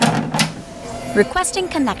Requesting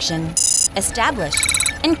connection. Established.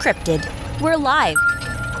 Encrypted. We're live.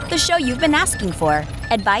 The show you've been asking for.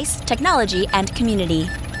 Advice, technology, and community.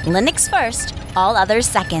 Linux first, all others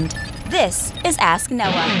second. This is Ask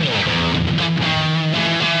Noah.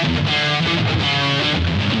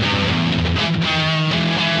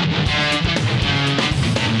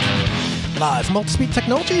 Live from Multispeed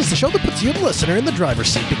Technologies, the show that puts you, the listener, in the driver's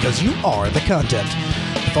seat because you are the content.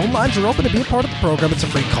 The phone lines are open to be a part of the program. It's a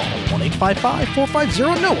free call.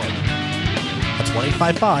 1-855-450-NOAH. That's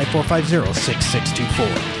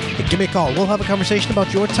 1-855-450-6624. Give me a call. We'll have a conversation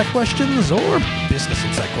about your tech questions or business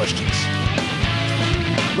insight questions.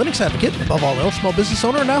 Linux advocate, above all else, small business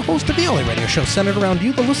owner, now host of the only radio show centered around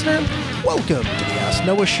you, the listener. Welcome to the Ask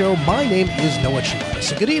Noah Show. My name is Noah Chimay.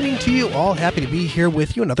 So good evening to you all. Happy to be here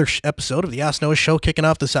with you. Another episode of the Ask Noah Show kicking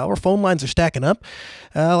off this hour. Phone lines are stacking up.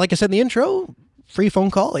 Like I said in the intro, free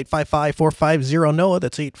phone call, 855-450-NOAH.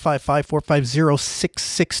 That's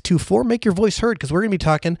 855-450-6624. Make your voice heard because we're going to be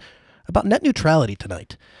talking about net neutrality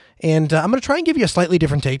tonight. And I'm going to try and give you a slightly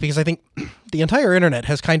different take because I think the entire internet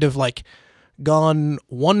has kind of like gone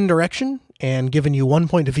one direction and given you one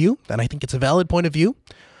point of view, and I think it's a valid point of view,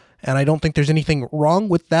 and I don't think there's anything wrong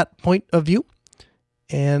with that point of view,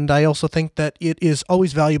 and I also think that it is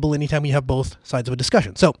always valuable anytime you have both sides of a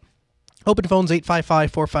discussion. So, open phones,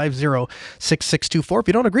 855-450-6624. If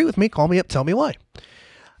you don't agree with me, call me up, tell me why.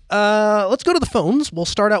 Let's go to the phones. We'll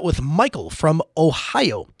start out with Michael from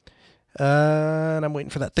Ohio, and I'm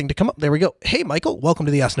waiting for that thing to come up. There we go. Hey, Michael, welcome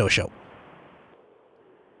to the Ask Noah Show.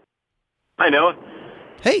 Hi, Noah.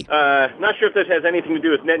 Hey. Not sure if this has anything to do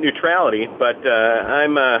with net neutrality, but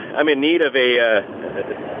I'm in need of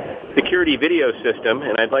a security video system,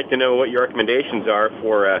 and I'd like to know what your recommendations are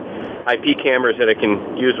for IP cameras that I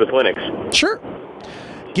can use with Linux. Sure.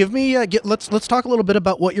 Give me let's talk a little bit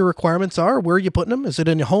about what your requirements are. Where are you putting them? Is it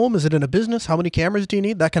in your home? Is it in a business? How many cameras do you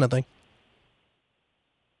need? That kind of thing.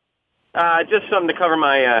 Just something to cover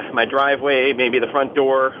my driveway, maybe the front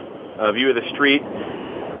door, a view of the street.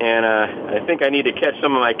 And I think I need to catch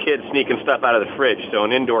some of my kids sneaking stuff out of the fridge, so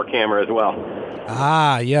an indoor camera as well.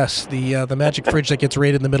 Ah, yes, the magic fridge that gets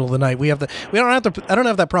raided in the middle of the night. I don't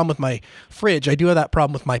have that problem with my fridge. I do have that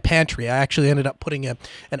problem with my pantry. I actually ended up putting an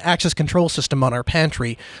access control system on our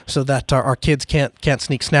pantry so that our kids can't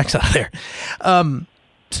sneak snacks out of there.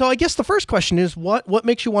 So I guess the first question is what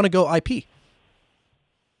makes you want to go IP?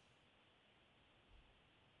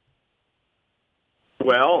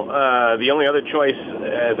 Well, the only other choice,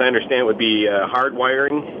 as I understand, would be hard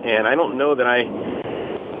wiring, and I don't know that I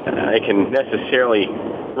can necessarily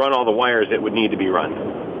run all the wires that would need to be run.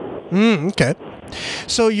 Okay.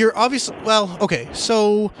 So you're obviously,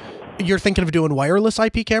 so you're thinking of doing wireless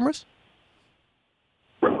IP cameras?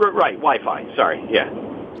 Right, Wi-Fi, sorry, yeah.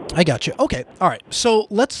 I got you. Okay. All right. So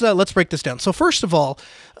let's break this down. So first of all,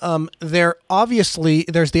 there's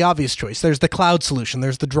the obvious choice. There's the cloud solution.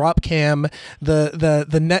 There's the Dropcam, the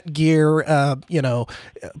Netgear,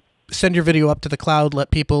 send your video up to the cloud,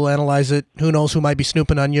 let people analyze it. Who knows who might be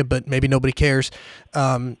snooping on you, but maybe nobody cares.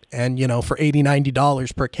 And for $80,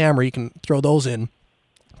 $90 per camera, you can throw those in,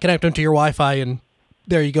 connect them to your Wi-Fi, and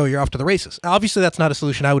there you go. You're off to the races. Obviously, that's not a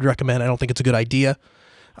solution I would recommend. I don't think it's a good idea.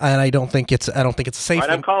 And I don't think it's a safe thing.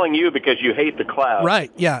 I'm calling you because you hate the cloud. Right,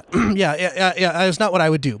 yeah. yeah. It's not what I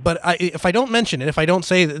would do. But if I don't mention it, if I don't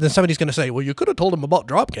say it, then somebody's going to say, well, you could have told them about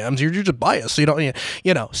Dropcams. You're just biased. So you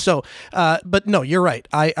don't, So, but no, you're right.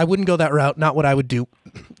 I wouldn't go that route. Not what I would do.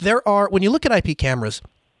 When you look at IP cameras,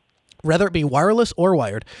 whether it be wireless or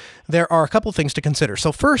wired, there are a couple things to consider.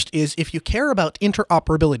 So first is if you care about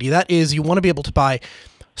interoperability, that is, you want to be able to buy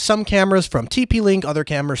some cameras from TP-Link, other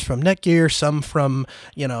cameras from Netgear, some from,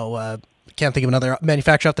 can't think of another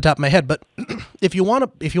manufacturer off the top of my head. But if you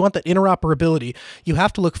want that interoperability, you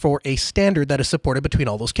have to look for a standard that is supported between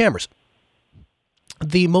all those cameras.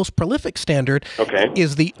 The most prolific standard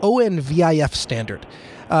is the ONVIF standard.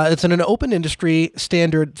 It's an open industry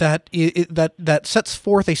standard that sets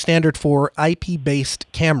forth a standard for IP-based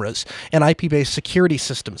cameras and IP-based security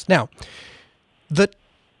systems. Now,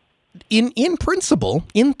 In principle,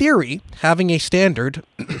 in theory, having a standard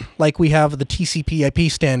like we have the TCP/IP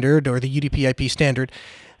standard or the UDP/IP standard,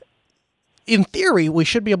 in theory,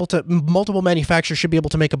 multiple manufacturers should be able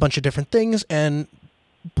to make a bunch of different things and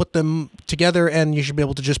put them together, and you should be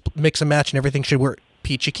able to just mix and match, and everything should work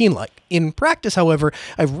peachy keen like. In practice, however,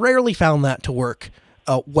 I've rarely found that to work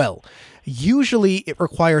well. Usually it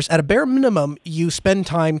requires, at a bare minimum, you spend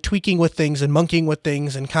time tweaking with things and monkeying with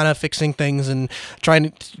things and kind of fixing things and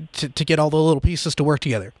trying to get all the little pieces to work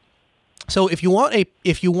together. So if you want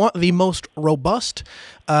the most robust,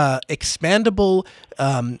 expandable,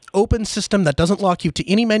 open system that doesn't lock you to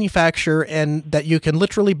any manufacturer, and that you can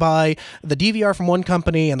literally buy the DVR from one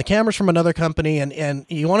company and the cameras from another company, and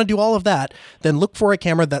you want to do all of that, then look for a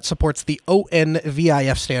camera that supports the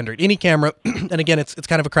ONVIF standard. Any camera, and again, it's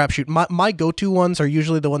kind of a crapshoot. My go-to ones are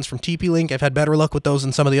usually the ones from TP-Link. I've had better luck with those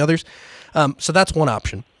than some of the others. So that's one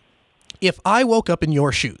option. If I woke up in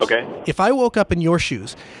your shoes,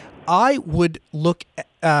 I would look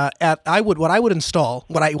what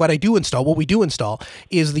we do install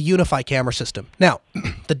is the Unify camera system. Now,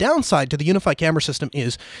 the downside to the Unify camera system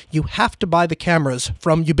is you have to buy the cameras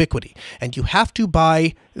from Ubiquiti, and you have to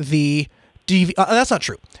buy the that's not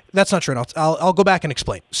true. And I'll go back and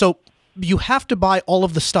explain. So you have to buy all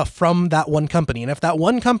of the stuff from that one company, and if that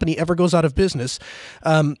one company ever goes out of business,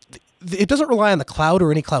 it doesn't rely on the cloud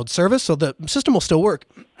or any cloud service, so the system will still work.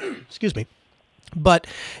 Excuse me. But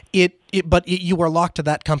you are locked to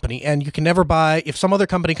that company, and you can never buy. If some other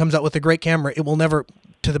company comes out with a great camera, it will never,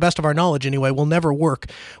 to the best of our knowledge anyway, will never work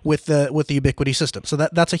with the Ubiquiti system. So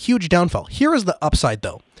that's a huge downfall. Here is the upside,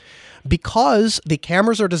 though. Because the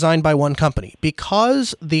cameras are designed by one company,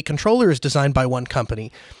 because the controller is designed by one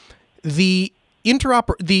company, the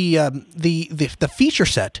feature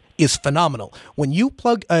set is phenomenal. When you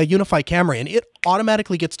plug a Unify camera in, it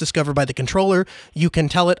automatically gets discovered by the controller. You can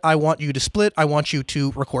tell it, I want you to split, I want you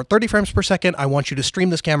to record 30 frames per second, I want you to stream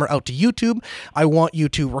this camera out to YouTube, I want you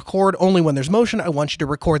to record only when there's motion, I want you to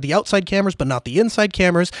record the outside cameras but not the inside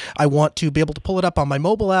cameras, I want to be able to pull it up on my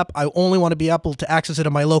mobile app, I only want to be able to access it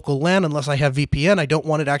on my local LAN unless I have VPN, I don't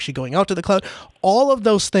want it actually going out to the cloud. All of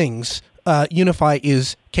those things Unify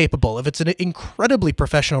is capable of. It's an incredibly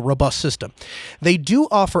professional, robust system. They do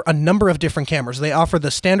offer a number of different cameras. They offer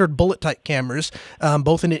the standard bullet-type cameras,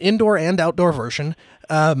 both in an indoor and outdoor version.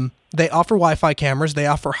 They offer Wi-Fi cameras. They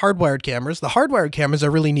offer hardwired cameras. The hardwired cameras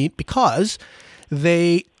are really neat because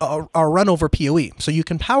they are run over PoE. So you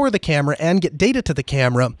can power the camera and get data to the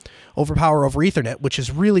camera over Ethernet, which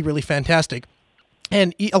is really, really fantastic.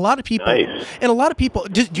 And a lot of people... Nice. And a lot of people...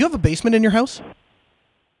 Do you have a basement in your house?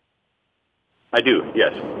 I do,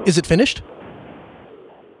 yes. Is it finished?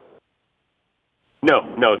 No,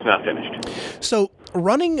 it's not finished. So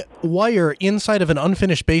running wire inside of an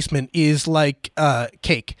unfinished basement is like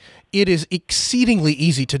cake. It is exceedingly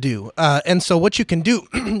easy to do. And so what you can do,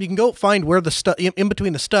 you can go find where the in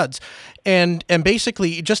between the studs, and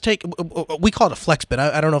basically just take, we call it a flex bit.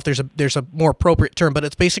 I don't know if there's a more appropriate term, but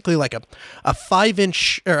it's basically like a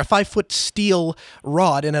 5-inch or a 5-foot steel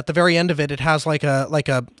rod, and at the very end of it, it has like a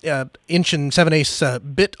inch and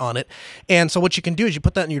 7/8 bit on it. And so what you can do is you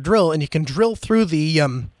put that in your drill, and you can drill through the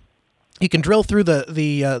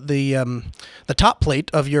the top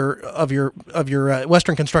plate of your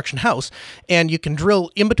Western construction house, and you can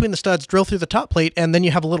drill in between the studs, drill through the top plate, and then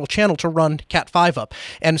you have a little channel to run Cat5 up.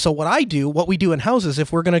 And so what we do in houses,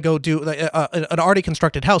 if we're going to go do an already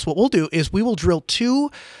constructed house, what we'll do is we will drill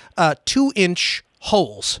two 2-inch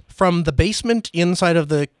holes from the basement inside of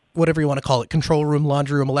the, whatever you want to call it, control room,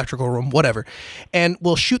 laundry room, electrical room, whatever, and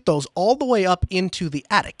we'll shoot those all the way up into the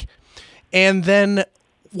attic. And then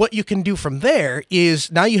what you can do from there is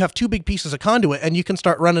now you have two big pieces of conduit, and you can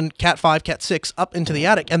start running Cat5, Cat6 up into the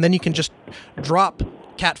attic, and then you can just drop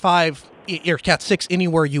Cat5 or Cat6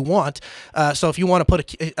 anywhere you want. So if you want to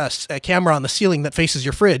put a camera on the ceiling that faces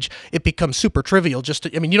your fridge, it becomes super trivial.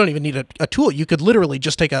 You don't even need a tool. You could literally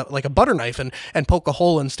just take a butter knife and poke a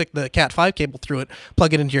hole and stick the Cat5 cable through it,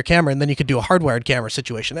 plug it into your camera, and then you could do a hardwired camera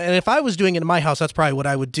situation. And if I was doing it in my house, that's probably what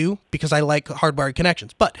I would do because I like hardwired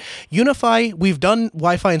connections. But Unify, we've done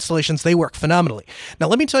Wi-Fi installations. They work phenomenally. Now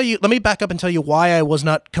let me back up and tell you why I was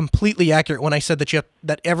not completely accurate when I said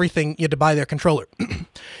that everything you had to buy their controller.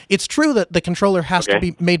 It's true that the controller has to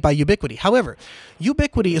be made by Ubiquiti. However,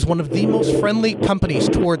 Ubiquiti is one of the most friendly companies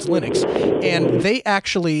towards Linux, and they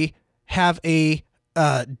actually have a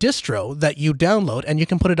distro that you download, and you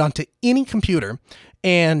can put it onto any computer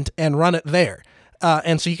and run it there.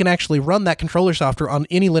 And so you can actually run that controller software on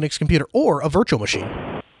any Linux computer or a virtual machine.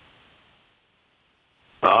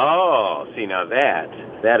 Oh, see, now that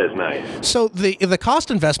is nice. So the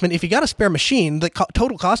cost investment, if you got a spare machine, the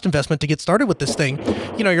total cost investment to get started with this thing,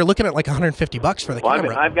 you're looking at like $150 for the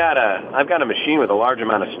camera. I've got a machine with a large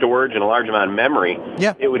amount of storage and a large amount of memory.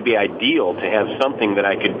 Yeah. It would be ideal to have something that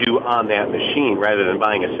I could do on that machine rather than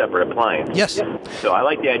buying a separate appliance. Yes. So I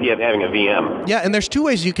like the idea of having a VM. Yeah, and there's two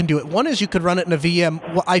ways you can do it. One is you could run it in a VM.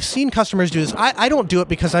 Well, I've seen customers do this. I don't do it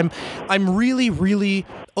because I'm really, really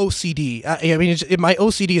OCD. My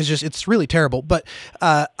OCD is it's really terrible, but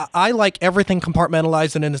I like everything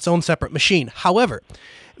compartmentalized and in its own separate machine. However,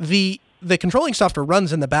 the the controlling software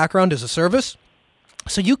runs in the background as a service,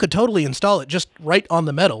 so you could totally install it just right on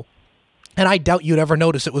the metal. And I doubt you'd ever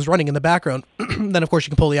notice it was running in the background. Then, of course, you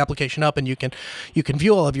can pull the application up and you can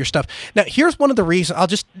view all of your stuff. Now, here's one of the reasons.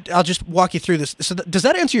 I'll just walk you through this. So, does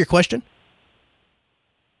that answer your question?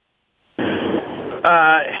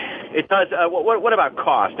 It does. What about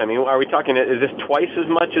cost? I mean, are we talking? Is this twice as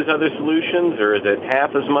much as other solutions, or is it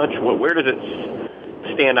half as much? Where does it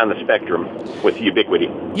stand on the spectrum with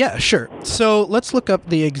Ubiquiti? Yeah, sure. So let's look up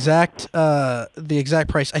the exact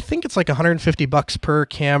price. I think it's like $150 per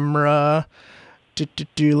camera.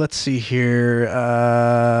 Let's see here.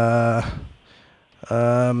 Yeah,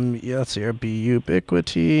 let's see here.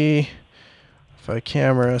 Ubiquiti.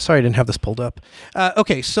 Camera. Sorry, I didn't have this pulled up.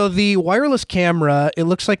 Okay, so the wireless camera, it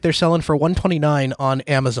looks like they're selling for $129 on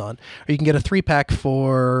Amazon, or you can get a 3-pack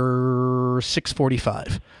for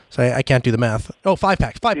 $645. So I can't do the math. Oh,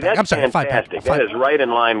 5-pack. 5-pack. I'm sorry, 5-pack. That is right in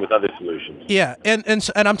line with other solutions. Yeah,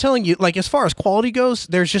 and I'm telling you, like, as far as quality goes,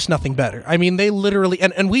 there's just nothing better. I mean, they literally,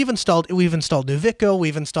 and we've installed Nuvico,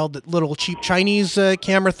 we've installed the little cheap Chinese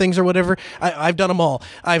camera things or whatever. I've done them all.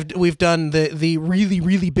 We've done the really,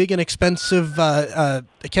 really big and expensive. I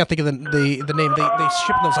can't think of the name. They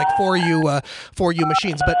ship those like for you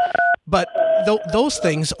machines, but those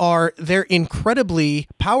things they're incredibly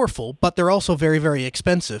powerful, but they're also very, very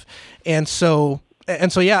expensive, and so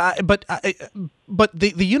yeah. But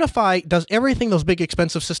the UniFi does everything those big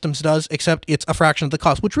expensive systems does, except it's a fraction of the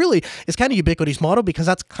cost, which really is kind of Ubiquiti's motto, because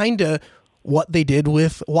that's kind of what they did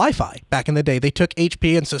with Wi-Fi back in the day. They took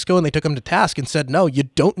HP and Cisco and they took them to task and said, no, you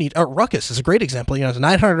don't need. Ruckus is a great example. It's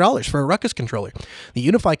 $900 for a Ruckus controller. The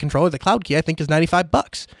UniFi controller, the Cloud Key, I think is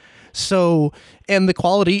 $95. So, and the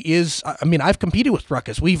quality is, I mean, I've competed with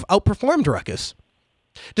Ruckus. We've outperformed Ruckus.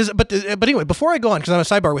 But anyway, before I go on, because I'm a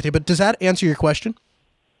sidebar with you, but does that answer your question?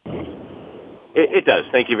 It does.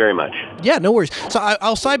 Thank you very much. Yeah, no worries. So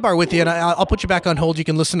I'll sidebar with you, and I'll put you back on hold. You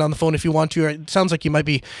can listen on the phone if you want to. It sounds like you might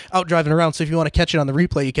be out driving around, so if you want to catch it on the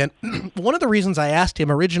replay, you can. One of the reasons I asked him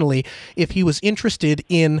originally if he was interested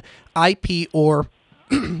in IP or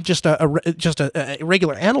just a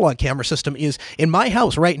regular analog camera system is, in my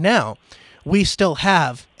house right now, we still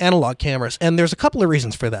have analog cameras, and there's a couple of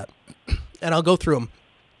reasons for that, and I'll go through them.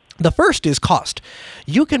 The first is cost.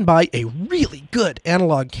 You can buy a really good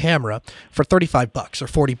analog camera for $35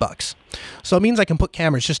 or $40. So it means I can put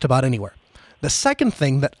cameras just about anywhere. The second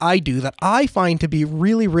thing that I do that I find to be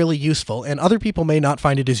really, really useful, and other people may not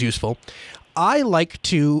find it as useful, I like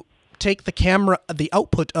to take the camera, the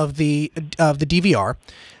output of the DVR,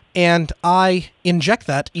 and I inject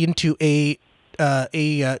that into a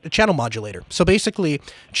channel modulator. So basically,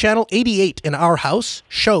 channel 88 in our house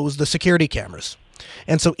shows the security cameras.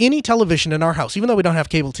 And so any television in our house, even though we don't have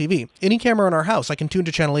cable TV, any camera in our house, I can tune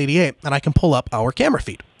to channel 88 and I can pull up our camera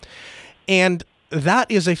feed. And that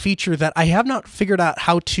is a feature that I have not figured out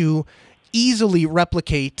how to easily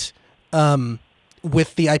replicate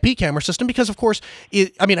with the IP camera system, because of course,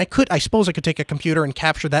 I suppose I could take a computer and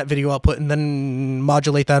capture that video output and then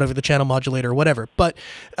modulate that over the channel modulator or whatever. But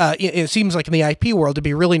it seems like in the IP world, it'd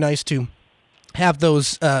be really nice to have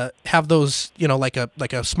those, like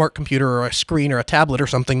a smart computer or a screen or a tablet or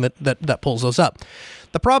something that pulls those up.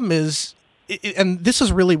 The problem is, and this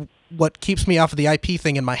is really what keeps me off of the IP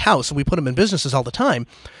thing in my house, and we put them in businesses all the time.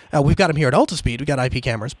 We've got them here at Altispeed. We've got IP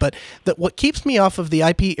cameras, but what keeps me off of the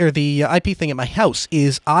IP or the IP thing at my house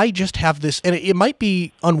is I just have this, and it might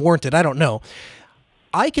be unwarranted. I don't know.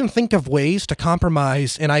 I can think of ways to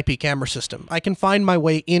compromise an IP camera system. I can find my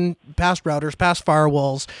way in past routers, past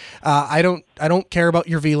firewalls. I don't care about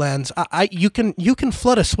your VLANs. You can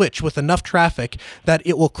flood a switch with enough traffic that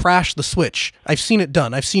it will crash the switch. I've seen it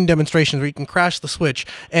done. I've seen demonstrations where you can crash the switch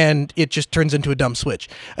and it just turns into a dumb switch.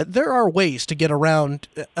 There are ways to get around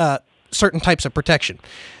certain types of protection.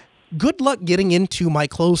 Good luck getting into my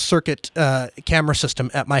closed circuit camera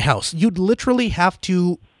system at my house. You'd literally have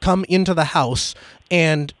to come into the house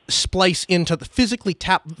and splice into physically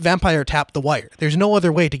vampire tap the wire. There's no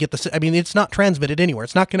other way to get it's not transmitted anywhere.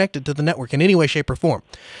 It's not connected to the network in any way, shape, or form.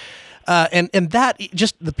 And that,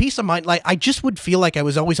 just the peace of mind, like I just would feel like I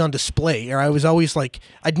was always on display, or I was always like,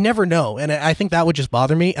 I'd never know. And I think that would just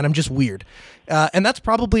bother me, and I'm just weird. And that's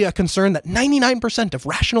probably a concern that 99% of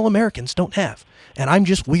rational Americans don't have. And I'm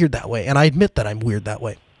just weird that way. And I admit that I'm weird that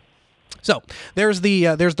way. So there's the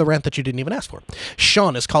rant that you didn't even ask for.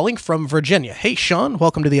 Sean is calling from Virginia. Hey, Sean,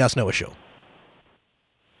 welcome to the Ask Noah Show.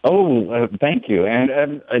 Oh, thank you.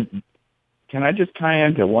 And can I just tie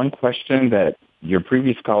into one question that your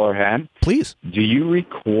previous caller had? Please. Do you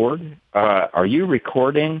record? Are you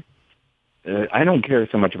recording I don't care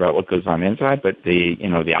so much about what goes on inside, but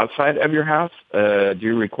the outside of your house. Do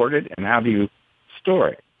you record it, and how do you store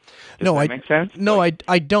it? Does that make sense? No, I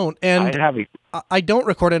don't, and I don't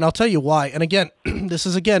record it, and I'll tell you why. And again, this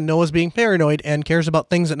is Noah's being paranoid and cares about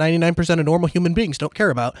things that 99% of normal human beings don't care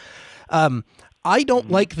about. I don't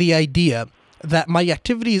like the idea that my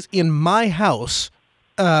activities in my house,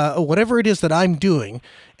 whatever it is that I'm doing,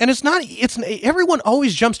 and everyone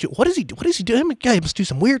always jumps to, what is he doing? The guy must do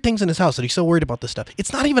some weird things in his house that he's so worried about this stuff.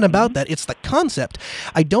 It's not even about that. It's the concept.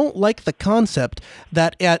 I don't like the concept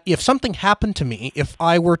that if something happened to me, if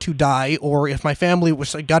I were to die, or if my family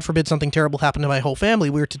was, God forbid, something terrible happened to my whole family,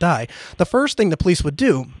 we were to die, the first thing the police would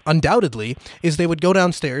do, undoubtedly, is they would go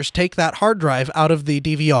downstairs, take that hard drive out of the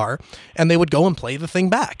DVR, and they would go and play the thing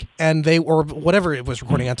back. And or whatever it was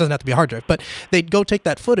recording on, it doesn't have to be a hard drive, but they'd go take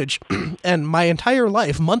that footage, and my entire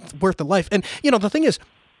life, month worth of life. And the thing is,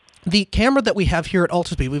 the camera that we have here at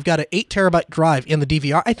Altispeed, we've got an 8 terabyte drive in the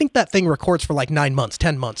DVR. I think that thing records for like 9 months,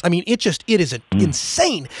 10 months. I mean, it is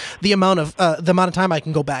insane the amount of time I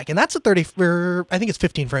can go back, and that's I think it's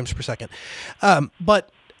 15 frames per second.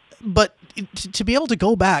 But to be able to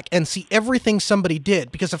go back and see everything somebody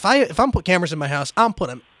did, because if I'm put cameras in my house, I'm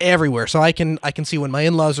putting them everywhere, so I can see when my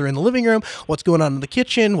in-laws are in the living room, what's going on in the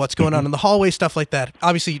kitchen, what's going on in the hallway, stuff like that.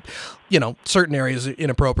 Obviously, certain areas are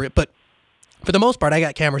inappropriate, but for the most part, I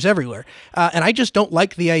got cameras everywhere, and I just don't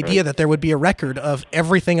like the idea that there would be a record of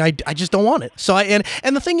everything. I just don't want it. So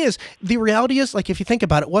and the thing is, the reality is, like, if you think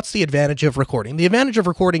about it, what's the advantage of recording? The advantage of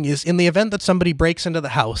recording is, in the event that somebody breaks into the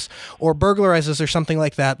house or burglarizes or something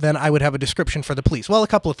like that, then I would have a description for the police. Well, a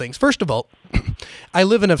couple of things. First of all, I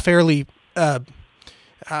live in a fairly a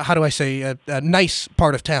nice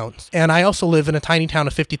part of town. And I also live in a tiny town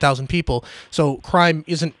of 50,000 people, so crime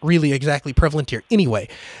isn't really exactly prevalent here anyway.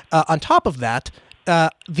 On top of that,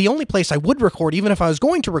 the only place I would record, even if I was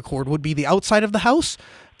going to record, would be the outside of the house.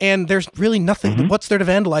 And there's really nothing. What's there to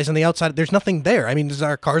vandalize on the outside? There's nothing there. I mean,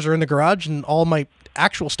 our cars are in the garage, and all my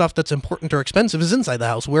actual stuff that's important or expensive is inside the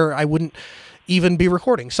house, where I wouldn't even be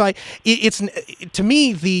recording. So it's to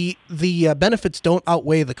me, the benefits don't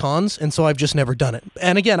outweigh the cons, and so I've just never done it.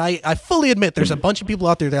 And again, I fully admit there's a bunch of people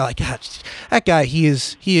out there, they're like, God, that guy,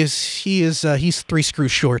 he's 3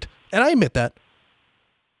 screws short, and I admit that.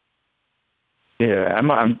 Yeah,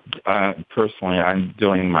 I'm personally, I'm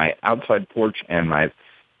doing my outside porch and my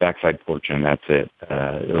backside porch, and that's it,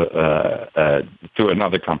 through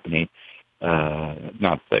another company.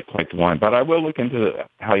 Not quite the one, but I will look into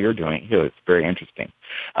how you're doing here. It's very interesting.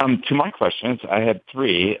 To my questions, I had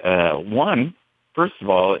 3. One, first of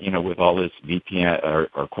all, with all this VPN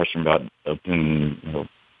or question about open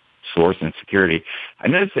source and security, I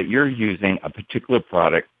noticed that you're using a particular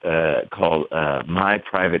product called My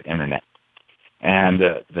Private Internet, and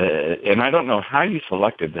I don't know how you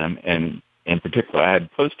selected them. And in particular, I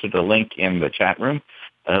had posted a link in the chat room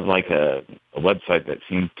of like a website that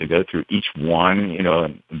seems to go through each one,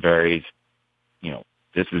 and varies,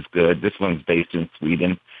 this is good, this one's based in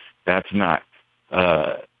Sweden, that's not.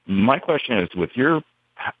 My question is, with your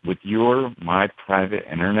My Private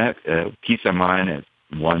Internet, Peace of Mind has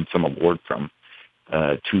won some award from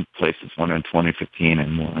 2 places, one in 2015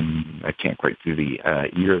 and one, I can't quite see the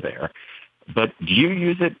year there. But do you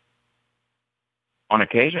use it on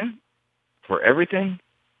occasion for everything?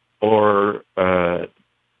 Or,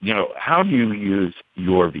 how do you use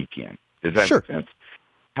your VPN? Does that make sense?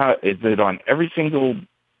 How is it on every single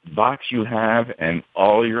box you have, and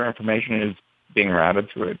all your information is being routed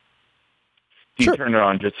to it? Do you turn it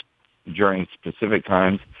on just during specific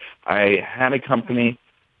times? I had a company,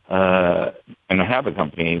 and I have a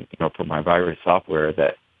company, for my virus software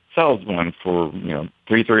that sells one for,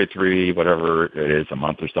 $333, whatever it is, a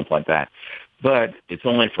month or something like that. But it's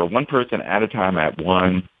only for one person at a time at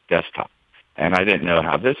one desktop. And I didn't know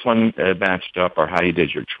how this one matched up or how you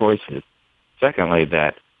did your choices. Secondly,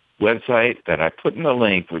 that website that I put in the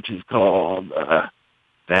link, which is called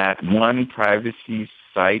that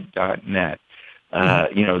oneprivacysite.net,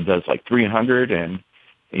 does like 300. And,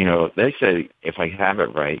 they say, if I have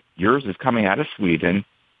it right, yours is coming out of Sweden.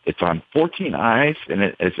 It's on 14 eyes,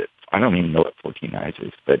 and I don't even know what 14 eyes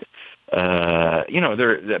is, but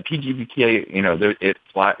the PGBK, it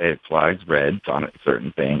flags reds on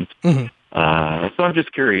certain things. So I'm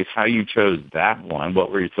just curious how you chose that one.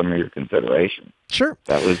 What were some of your considerations? Sure.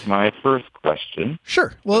 That was my first question.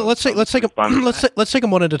 Sure. Well, let's take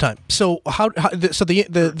them one at a time. So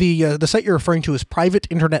the site you're referring to is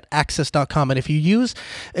privateinternetaccess.com, and if you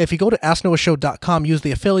go to asknoahshow.com, use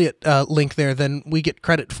the affiliate link there, then we get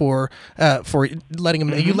credit for letting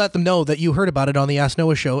them. You let them know that you heard about it on the Ask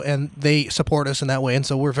Noah Show, and they support us in that way, and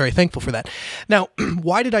so we're very thankful for that. Now,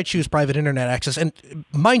 why did I choose private internet access? And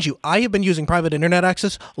mind you, I have been using private internet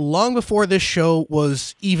access long before this show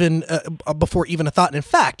was even before even a thought. And in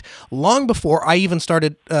fact, long before I even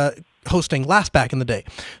started hosting Last back in the day.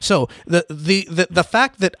 So the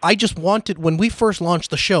fact that I just wanted, when we first launched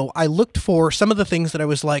the show, I looked for some of the things that I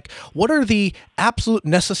was like, what are the absolute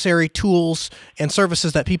necessary tools and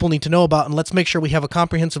services that people need to know about? And let's make sure we have a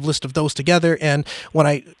comprehensive list of those together. And when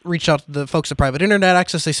I reached out to the folks at Private Internet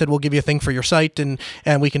Access, they said, we'll give you a thing for your site and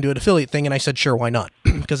we can do an affiliate thing. And I said, sure, why not?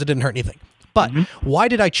 Because it didn't hurt anything. But why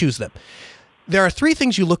did I choose them? There are three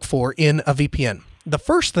things you look for in a VPN. The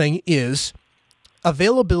first thing is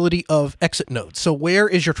availability of exit nodes. So where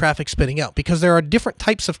is your traffic spitting out? Because there are different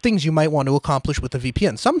types of things you might want to accomplish with a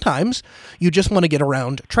VPN. Sometimes you just want to get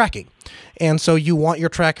around tracking. And so you want your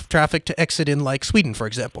traffic to exit in like Sweden, for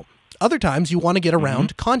example. Other times you want to get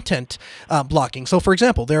around content blocking. So for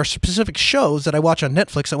example, there are specific shows that I watch on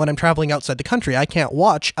Netflix that when I'm traveling outside the country, I can't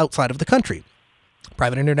watch outside of the country.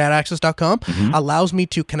 PrivateInternetAccess.com allows me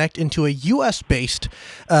to connect into a US-based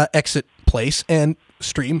exit place and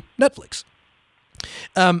stream Netflix.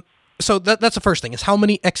 So that's the first thing, is how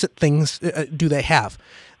many exit things do they have?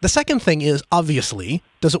 The second thing is, obviously,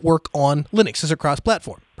 does it work on Linux? Is it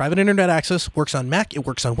cross-platform? Private Internet Access works on Mac, it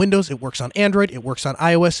works on Windows, it works on Android, it works on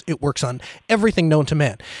iOS, it works on everything known to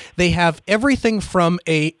man. They have everything from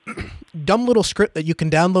a dumb little script that you can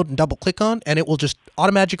download and double-click on, and it will just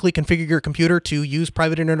automatically configure your computer to use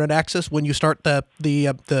Private Internet Access when you start the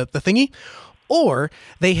thingy. Or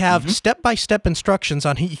they have step-by-step instructions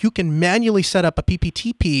on how you can manually set up a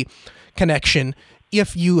PPTP connection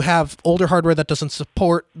if you have older hardware that doesn't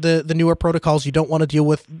support the newer protocols. You don't want to deal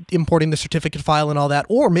with importing the certificate file and all that.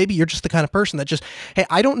 Or maybe you're just the kind of person that just, hey,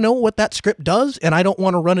 I don't know what that script does, and I don't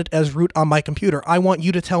want to run it as root on my computer. I want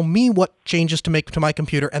you to tell me what changes to make to my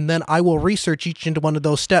computer, and then I will research each into one of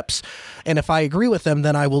those steps. And if I agree with them,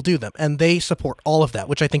 then I will do them. And they support all of that,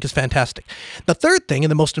 which I think is fantastic. The third thing,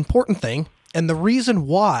 and the most important thing, and the reason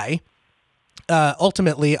why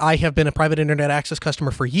ultimately I have been a Private Internet Access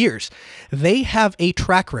customer for years, they have a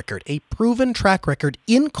track record, a proven track record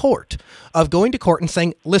in court of going to court and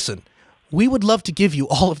saying, listen, we would love to give you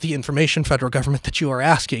all of the information, federal government, that you are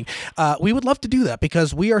asking. We would love to do that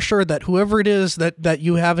because we are sure that whoever it is that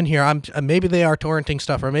you have in here, maybe they are torrenting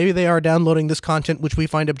stuff, or maybe they are downloading this content which we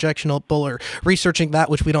find objectionable, or researching that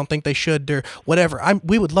which we don't think they should, or whatever.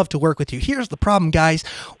 We would love to work with you. Here's the problem, guys.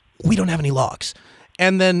 We don't have any logs.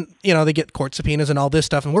 And then, they get court subpoenas and all this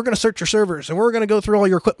stuff, and we're going to search your servers, and we're going to go through all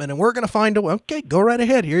your equipment, and we're going to find okay, go right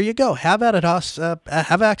ahead. Here you go. Have at it, Haas.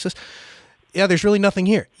 Have access. Yeah, there's really nothing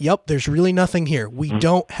here. Yep, there's really nothing here. We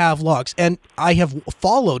don't have logs. And I have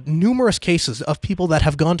followed numerous cases of people that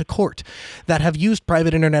have gone to court that have used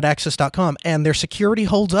privateinternetaccess.com, and their security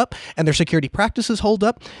holds up, and their security practices hold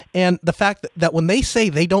up. And the fact that when they say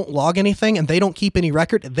they don't log anything and they don't keep any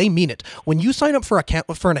record, they mean it. When you sign up for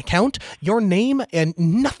an account, your name and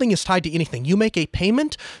nothing is tied to anything. You make a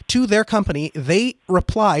payment to their company. They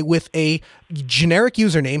reply with a generic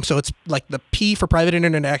username, so it's like the P for Private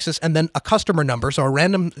Internet Access, and then a customer number, so a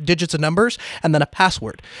random digits of numbers, and then a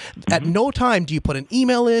password. At no time do you put an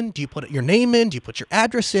email in, do you put your name in, do you put your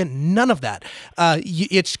address in, none of that.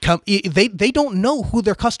 They don't know who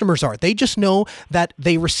their customers are. They just know that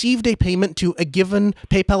they received a payment to a given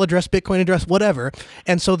PayPal address, Bitcoin address, whatever,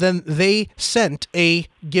 and so then they sent a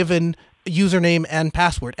given username and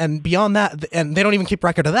password, and beyond that, and they don't even keep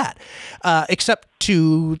record of that, except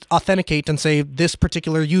to authenticate and say this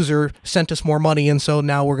particular user sent us more money, and so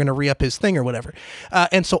now we're going to re-up his thing or whatever.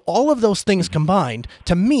 And so all of those things combined,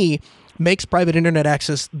 to me, makes Private Internet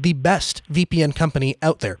Access the best VPN company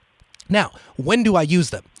out there. Now, when do I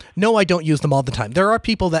use them? No, I don't use them all the time. There are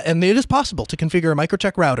people that, and it is possible to configure a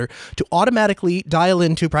Microcheck router to automatically dial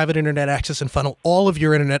into Private Internet Access and funnel all of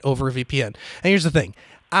your internet over a VPN. And here's the thing.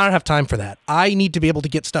 I don't have time for that. I need to be able to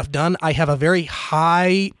get stuff done. I have a very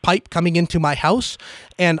high pipe coming into my house,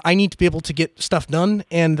 and I need to be able to get stuff done.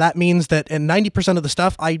 And that means that, and 90% of the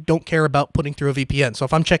stuff, I don't care about putting through a VPN. So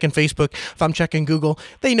if I'm checking Facebook, if I'm checking Google,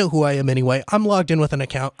 they know who I am anyway. I'm logged in with an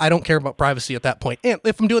account. I don't care about privacy at that point. And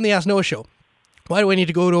if I'm doing the Ask Noah show, why do I need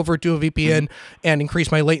to go over to a VPN and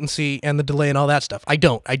increase my latency and the delay and all that stuff? I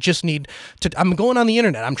don't. I just need to, I'm going on the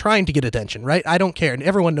internet. I'm trying to get attention, right? I don't care. And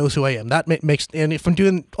everyone knows who I am. That makes, and if I'm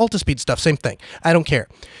doing Altispeed stuff, same thing. I don't care.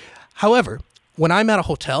 However, when I'm at a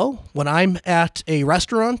hotel, when I'm at a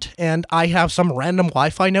restaurant, and I have some random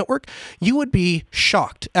Wi-Fi network, you would be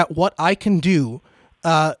shocked at what I can do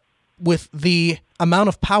with the amount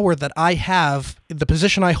of power that I have, the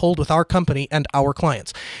position I hold with our company and our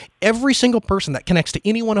clients. Every single person that connects to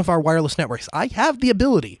any one of our wireless networks, I have the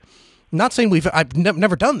ability. I'm not saying I've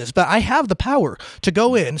never done this, but I have the power to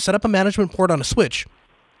go in, set up a management port on a switch,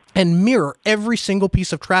 and mirror every single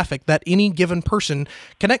piece of traffic that any given person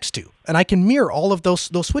connects to. And I can mirror all of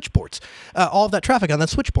those switch ports, all of that traffic on that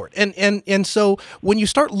switch port. And so when you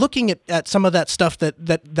start looking at some of that stuff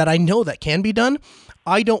that I know that can be done,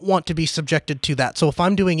 I don't want to be subjected to that. So if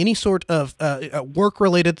I'm doing any sort of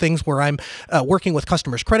work-related things where I'm working with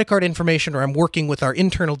customers' credit card information, or I'm working with our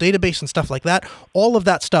internal database and stuff like that, all of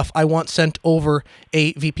that stuff I want sent over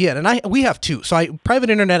a VPN. And we have two. So private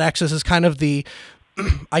internet access is kind of the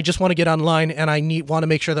I just want to get online, and I want to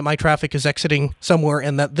make sure that my traffic is exiting somewhere,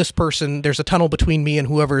 and that this person, there's a tunnel between me and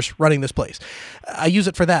whoever's running this place. I use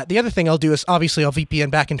it for that. The other thing I'll do is obviously I'll VPN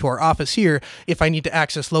back into our office here if I need to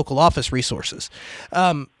access local office resources.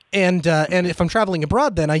 And if I'm traveling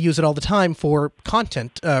abroad, then I use it all the time for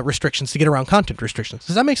content restrictions, to get around content restrictions.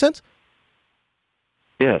 Does that make sense?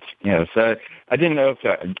 Yes. I didn't know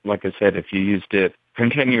if, like I said, if you used it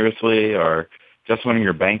continuously or just when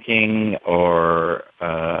you're banking, or,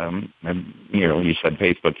 you said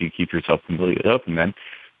Facebook, you keep yourself completely open then.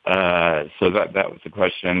 So that was the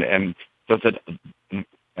question. And does it,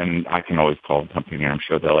 and I can always call the company, I'm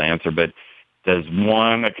sure they'll answer, but does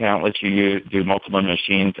one account let you do multiple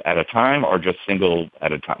machines at a time, or just single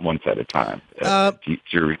at a time, once at a time? Do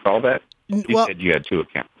you recall that? You said you had two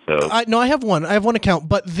accounts. So no, I have one. I have one account,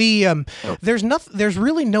 but there's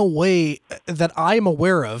really no way that I'm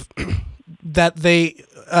aware of that they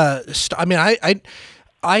I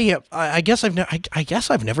guess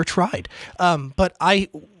I've never tried, but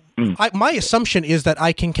my assumption is that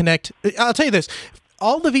I can connect. I'll tell you this: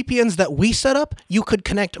 all the VPNs that we set up, you could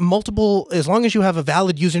connect multiple, as long as you have a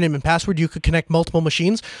valid username and password, you could connect multiple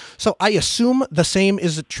machines. So I assume the same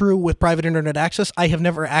is true with private internet access. I have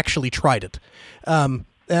never actually tried it,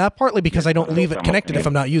 partly because I don't leave it connected if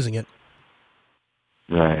I'm not using it.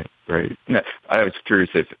 Right. No, I was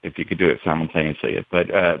curious if you could do it simultaneously, but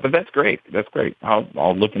that's great. That's great.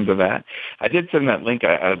 I'll look into that. I did send that link.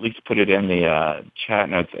 I at least put it in the chat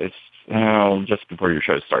notes. It's just before your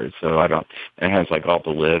show started, so I don't. It has like all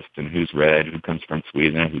the list and who's read, who comes from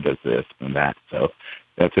Sweden, who does this and that. So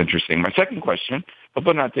that's interesting. My second question, hope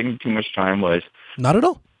I'm not taking too much time, was not at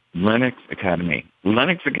all. Linux Academy,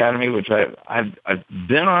 which I've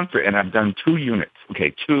been on and I've done 2 units.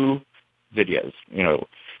 Okay, 2 videos.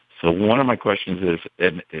 So one of my questions is,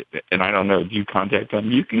 and I don't know, do you contact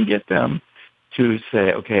them? You can get them to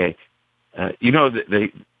say, okay, that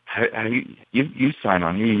you sign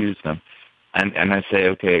on, you use them, and I say,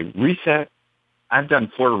 okay, reset. I've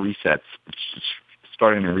done 4 resets,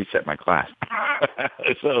 starting to reset my class.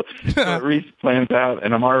 so it plans out,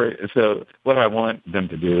 and I'm already. So what I want them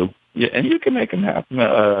to do, and you can make them happen,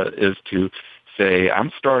 is to say,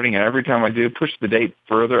 I'm starting, and every time I do, push the date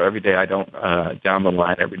further. Every day I don't, down the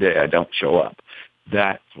line, every day I don't show up.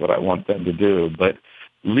 That's what I want them to do. But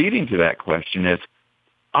leading to that question is,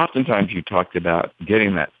 oftentimes you talked about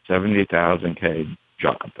getting that 70,000K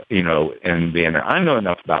job, and being there. I know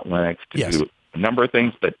enough about Linux to do a number of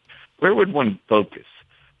things, but where would one focus?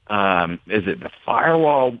 Is it the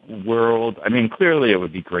firewall world? I mean, clearly it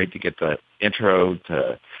would be great to get the intro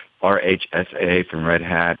to RHSA from Red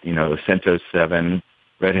Hat, CentOS 7,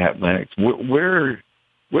 Red Hat Linux.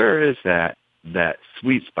 Where is that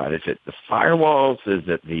sweet spot? Is it the firewalls? Is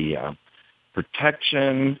it the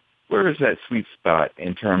protection? Where is that sweet spot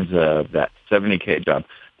in terms of that 70K job?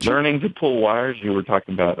 Learning to pull wires. You were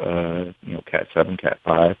talking about, Cat 7, Cat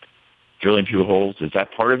 5, drilling through holes. Is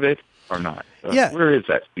that part of it or not? Where is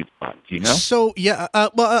that sweet spot? Do you know? So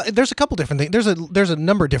there's a couple different things. There's a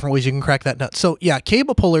number of different ways you can crack that nut. So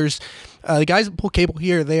cable pullers, the guys that pull cable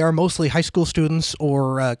here, they are mostly high school students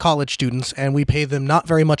or college students, and we pay them not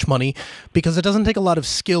very much money because it doesn't take a lot of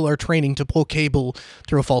skill or training to pull cable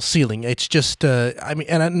through a false ceiling. It's just,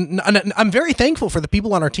 I'm very thankful for the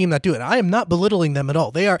people on our team that do it. I am not belittling them at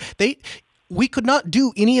all. We could not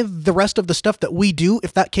do any of the rest of the stuff that we do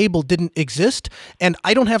if that cable didn't exist, and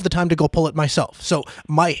I don't have the time to go pull it myself. So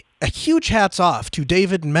a huge hats off to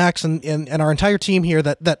David and Max and our entire team here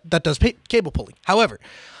that does cable pulling. However,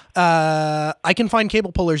 I can find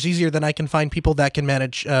cable pullers easier than I can find people that can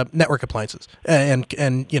manage network appliances and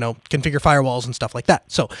configure firewalls and stuff like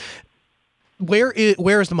that. So where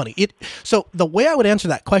is the money? So the way I would answer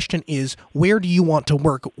that question is, where do you want to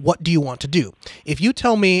work? What do you want to do? If you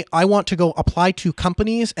tell me I want to go apply to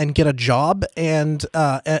companies and get a job and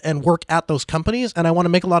work at those companies, and I want to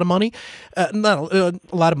make a lot of money, not a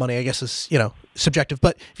lot of money, I guess is, subjective.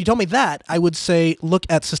 But if you told me that, I would say look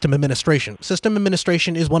at system administration. System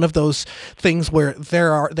administration is one of those things where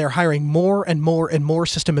they're hiring more and more and more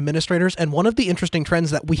system administrators. And one of the interesting trends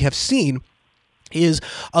that we have seen is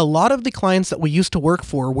a lot of the clients that we used to work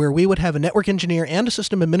for, where we would have a network engineer and a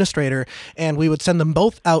system administrator, and we would send them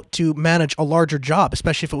both out to manage a larger job,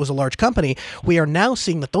 especially if it was a large company. We are now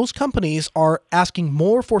seeing that those companies are asking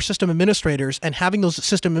more for system administrators and having those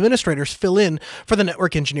system administrators fill in for the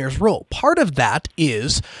network engineer's role. Part of that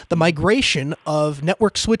is the migration of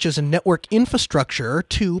network switches and network infrastructure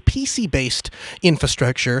to PC-based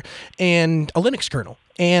infrastructure and a Linux kernel.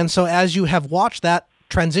 And so as you have watched that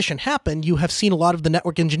transition happen, you have seen a lot of the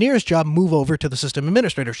network engineer's job move over to the system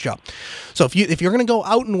administrator's job. So if you're going to go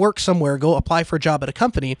out and work somewhere, go apply for a job at a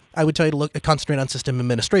company, I would tell you to concentrate on system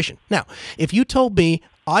administration. Now, if you told me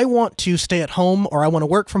I want to stay at home, or I want to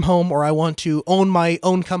work from home, or I want to own my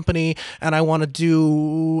own company, and I want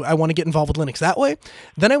to get involved with Linux that way,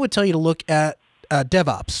 then I would tell you to look at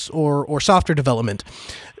DevOps or software development.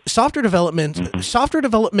 Software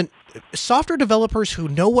developers who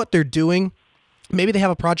know what they're doing. Maybe they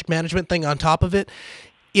have a project management thing on top of it.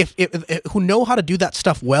 If who know how to do that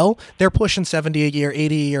stuff well, they're pushing 70 a year,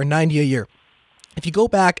 80 a year, 90 a year. If you go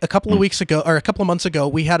back a couple of weeks ago, or a couple of months ago,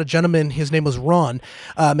 we had a gentleman, his name was Ron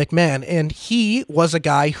McMahon, and he was a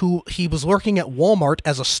guy who he was working at Walmart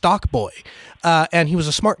as a stock boy, and he was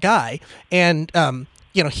a smart guy, and I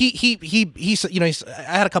had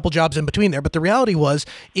a couple jobs in between there, but the reality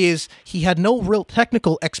is he had no real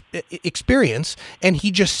technical experience, and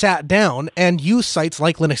he just sat down and used sites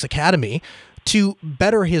like Linux Academy to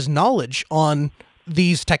better his knowledge on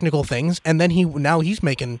these technical things. And then he's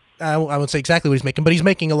making, I won't say exactly what he's making, but he's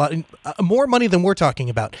making a lot more money than we're talking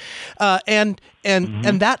about. And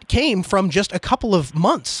that came from just a couple of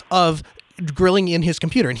months of grilling in his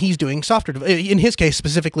computer, and he's doing software, in his case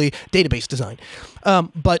specifically database design,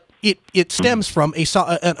 but it stems from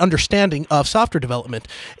an understanding of software development.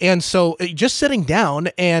 And so just sitting down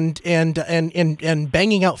and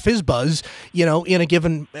banging out FizzBuzz, in a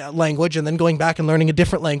given language, and then going back and learning a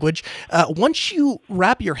different language, once you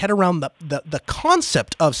wrap your head around the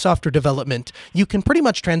concept of software development, you can pretty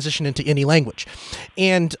much transition into any language.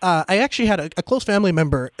 And I actually had a close family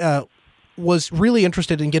member was really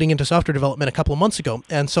interested in getting into software development a couple of months ago.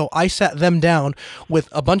 And so I sat them down with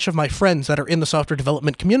a bunch of my friends that are in the software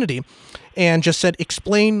development community and just said,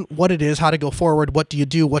 explain what it is, how to go forward, what do you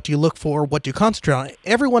do, what do you look for, what do you concentrate on?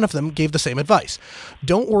 Every one of them gave the same advice.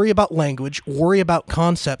 Don't worry about language, worry about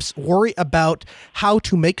concepts, worry about how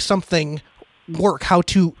to make something work, how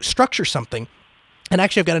to structure something. And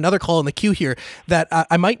actually, I've got another call in the queue here that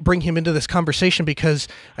I might bring him into this conversation, because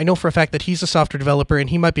I know for a fact that he's a software developer and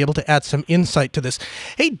he might be able to add some insight to this.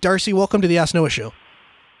 Hey, Darcy, welcome to the Ask Noah Show.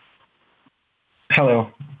 Hello.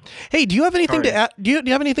 Hey, do you have anything to add? Do you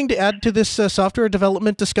have anything to add to this software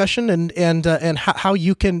development discussion, and how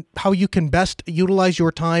you can best utilize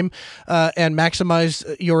your time and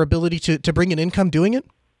maximize your ability to bring in income doing it?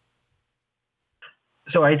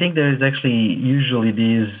 So I think there is actually usually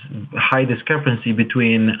this high discrepancy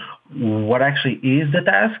between what actually is the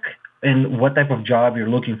task and what type of job you're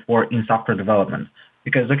looking for in software development.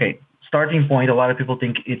 Because, starting point, a lot of people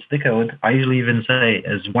think it's the code. I usually even say,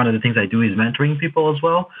 as one of the things I do is mentoring people as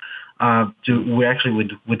well. We actually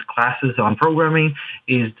with classes on programming,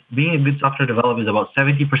 is being a good software developer is about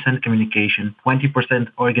 70% communication, 20%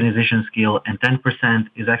 organization skill, and 10%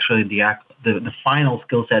 is actually the final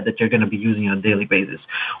skill set that you're going to be using on a daily basis,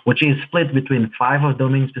 which is split between 5 of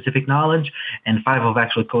domain-specific knowledge and 5 of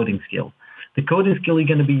actual coding skill. The coding skill you're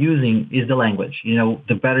going to be using is the language.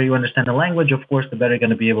 The better you understand the language, of course, the better you're going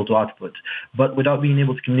to be able to output. But without being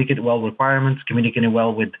able to communicate well requirements, communicating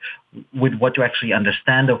well with what you actually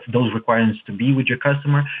understand of those requirements to be with your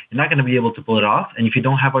customer, you're not going to be able to pull it off. And if you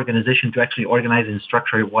don't have organization to actually organize and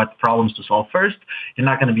structure what problems to solve first, you're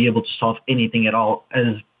not going to be able to solve anything at all,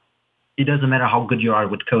 as it doesn't matter how good you are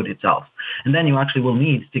with code itself. And then you actually will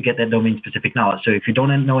need to get that domain-specific knowledge. So if you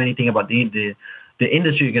don't know anything about the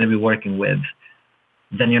industry you're going to be working with,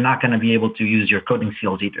 then you're not going to be able to use your coding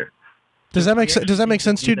skills either. Does that make sense? Does that make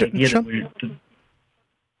sense to you, Sean?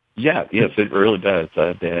 Yeah, yes, it really does.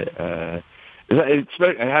 Having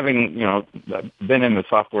been in the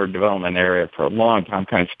software development area for a long time,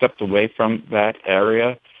 kind of stepped away from that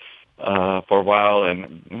area for a while,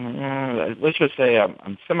 and let's just say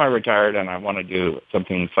I'm semi-retired and I want to do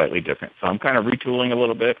something slightly different. So I'm kind of retooling a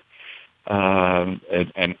little bit.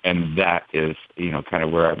 and that is, kind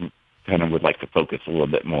of where I kind of would like to focus a little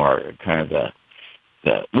bit more, kind of the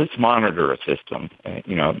let's monitor a system,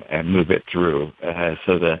 and move it through.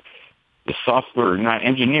 So the software, not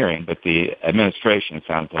engineering, but the administration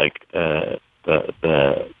sounds like the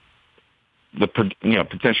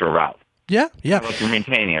potential route. Yeah. Like you're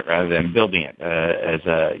maintaining it rather than building it as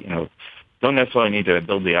a, don't necessarily need to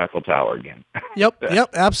build the Eiffel Tower again. Yep,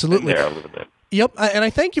 absolutely. There a little bit. Yep, and I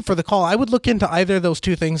thank you for the call. I would look into either of those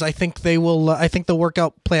two things. I think they will. I think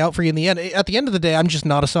they'll play out for you in the end. At the end of the day, I'm just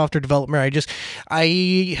not a software developer. I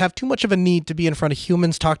have too much of a need to be in front of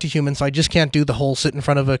humans, talk to humans. So I just can't do the whole sit in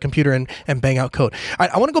front of a computer and bang out code. All right,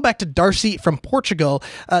 I want to go back to Darcy from Portugal.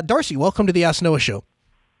 Darcy, welcome to the Ask Noah Show.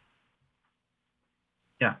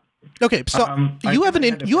 Yeah. Okay, so you have an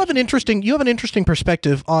interesting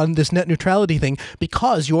perspective on this net neutrality thing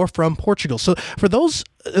because you're from Portugal. So for those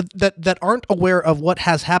that aren't aware of what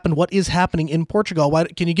has happened, what is happening in Portugal,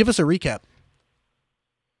 can you give us a recap?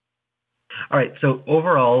 All right. So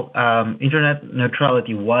overall, internet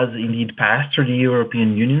neutrality was indeed passed through the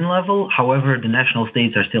European Union level. However, the national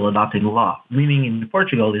states are still adopting the law, meaning in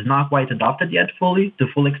Portugal is not quite adopted yet to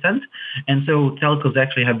full extent. And so telcos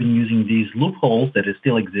actually have been using these loopholes that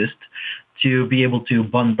still exist to be able to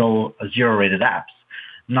bundle zero-rated apps.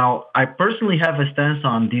 Now, I personally have a stance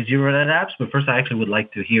on these zero-rated apps, but first I actually would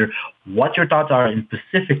like to hear what your thoughts are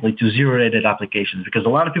specifically to zero-rated applications, because a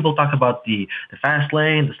lot of people talk about the fast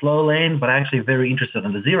lane, the slow lane, but I'm actually very interested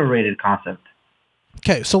in the zero-rated concept.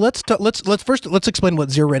 Okay, so let's explain what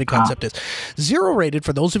zero-rated concept is. Zero-rated,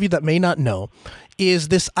 for those of you that may not know, is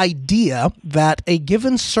this idea that a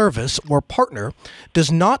given service or partner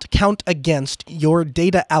does not count against your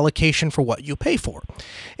data allocation for what you pay for.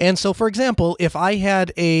 And so, for example, if I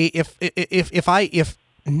had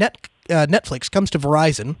Netflix comes to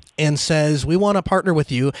Verizon and says, we want to partner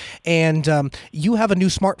with you, and you have a new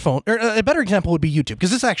smartphone, or a better example would be YouTube,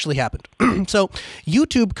 because this actually happened. So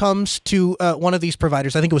YouTube comes to one of these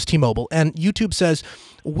providers, I think it was T-Mobile, and YouTube says,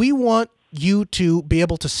 we want you to be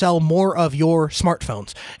able to sell more of your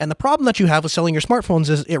smartphones. And the problem that you have with selling your smartphones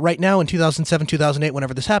is right now in 2007, 2008,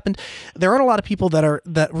 whenever this happened, there aren't a lot of people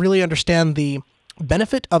that really understand the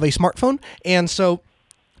benefit of a smartphone. And so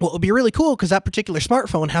what would be really cool, because that particular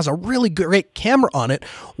smartphone has a really great camera on it,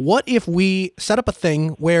 what if we set up a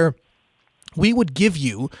thing where we would give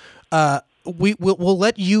you we'll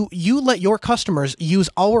let you let your customers use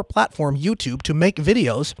our platform, YouTube, to make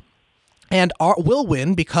videos, and we'll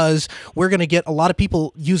win because we're going to get a lot of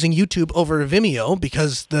people using YouTube over Vimeo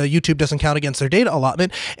because the YouTube doesn't count against their data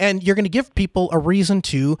allotment. And you're going to give people a reason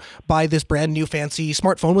to buy this brand new fancy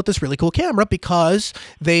smartphone with this really cool camera because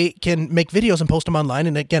they can make videos and post them online.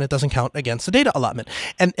 And again, it doesn't count against the data allotment.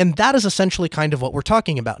 And that is essentially kind of what we're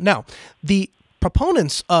talking about. Now, the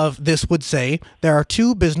proponents of this would say there are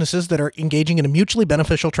two businesses that are engaging in a mutually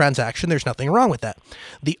beneficial transaction. There's nothing wrong with that.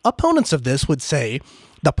 The opponents of this would say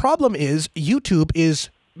the problem is YouTube is,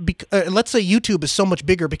 let's say YouTube is so much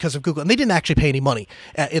bigger because of Google, and they didn't actually pay any money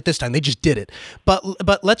at this time. They just did it.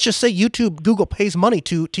 But let's just say Google pays money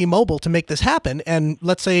to T-Mobile to make this happen. And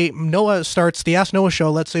let's say Noah starts the Ask Noah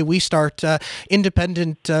Show. Let's say we start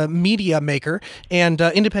Independent Media Maker and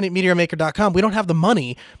independentmediamaker.com. We don't have the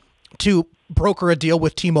money to broker a deal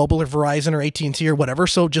with T-Mobile or Verizon or AT&T or whatever,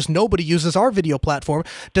 so just nobody uses our video platform.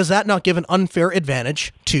 Does that not give an unfair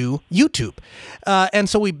advantage to YouTube? And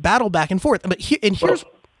so we battle back and forth. But here's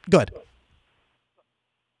good.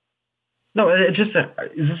 No, it just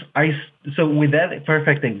so with that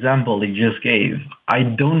perfect example they just gave, I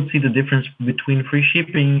don't see the difference between free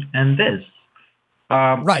shipping and this.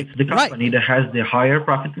 Right. It's the company that has the higher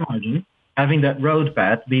profit margin, having that road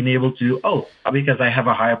path, being able to, because I have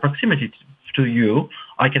a higher proximity to you,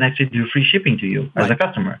 I can actually do free shipping to you as a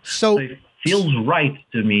customer. So it feels right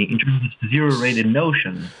to me in terms of zero-rated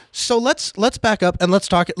notion. So let's back up and let's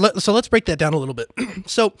talk. So let's break that down a little bit.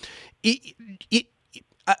 So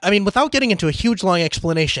I mean, without getting into a huge long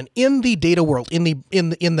explanation, in the data world, in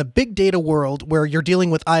the big data world where you're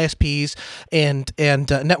dealing with ISPs and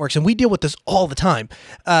networks, and we deal with this all the time,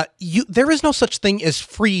 there is no such thing as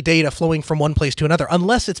free data flowing from one place to another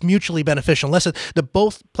unless it's mutually beneficial, unless the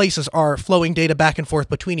both places are flowing data back and forth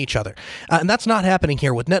between each other. And that's not happening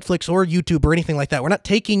here with Netflix or YouTube or anything like that. We're not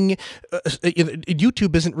taking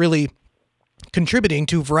YouTube isn't really contributing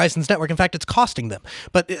to Verizon's network. In fact, it's costing them.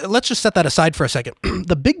 But let's just set that aside for a second.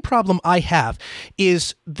 The big problem I have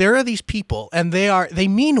is there are these people, and they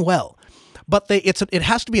mean well, but it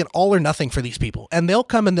has to be an all or nothing for these people. And they'll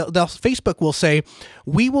come and Facebook will say,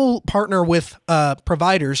 we will partner with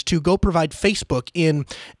providers to go provide Facebook in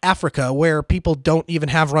Africa where people don't even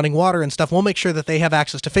have running water and stuff. We'll make sure that they have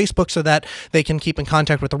access to Facebook so that they can keep in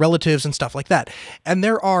contact with the relatives and stuff like that. And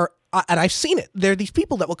there are, and I've seen it, there are these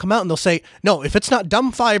people that will come out and they'll say, no, if it's not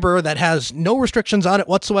dumb fiber that has no restrictions on it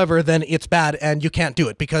whatsoever, then it's bad and you can't do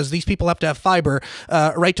it because these people have to have fiber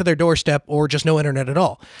right to their doorstep or just no internet at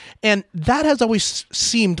all. And that has always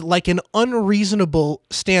seemed like an unreasonable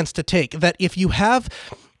stance to take, that if you have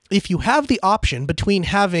the option between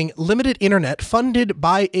having limited internet funded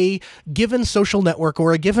by a given social network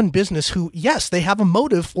or a given business who, yes, they have a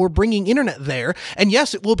motive for bringing internet there, and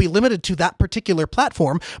yes, it will be limited to that particular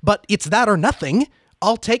platform, but it's that or nothing,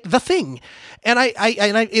 I'll take the thing. And I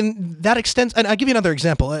in that extent, and I'll give you another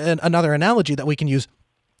example, another analogy that we can use.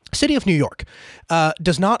 City of New York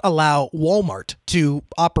does not allow Walmart to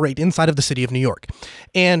operate inside of the city of New York.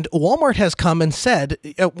 And Walmart has come and said,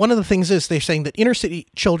 one of the things is they're saying that inner city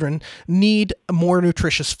children need more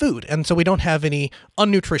nutritious food. And so we don't have any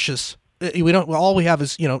unnutritious all we have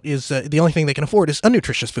is the only thing they can afford is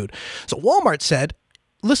unnutritious food. So Walmart said,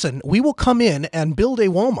 listen, we will come in and build a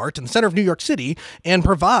Walmart in the center of New York City and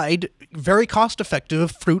provide very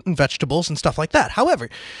cost-effective fruit and vegetables and stuff like that. However,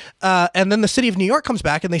 and then the city of New York comes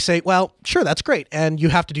back and they say, well, sure, that's great. And you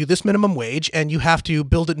have to do this minimum wage and you have to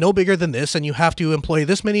build it no bigger than this and you have to employ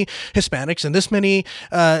this many Hispanics and this many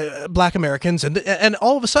Black Americans. And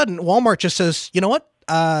all of a sudden, Walmart just says, you know what?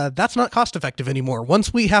 That's not cost-effective anymore.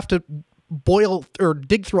 Once we have to boil or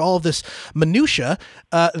dig through all of this minutia,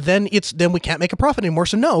 then we can't make a profit anymore.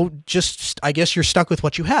 So no, just I guess you're stuck with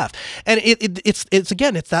what you have. And it's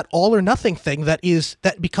that all or nothing thing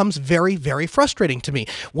that becomes very, very frustrating to me.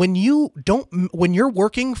 When you're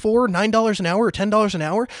working for $9 an hour or $10 an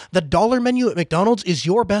hour, the dollar menu at McDonald's is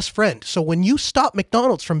your best friend. So when you stop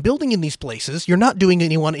McDonald's from building in these places, you're not doing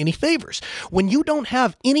anyone any favors. When you don't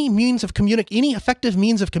have any any effective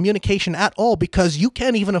means of communication at all because you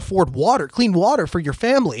can't even afford clean water for your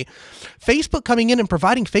family, Facebook coming in and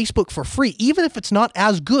providing Facebook for free, even if it's not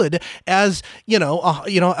as good as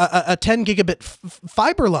a 10 gigabit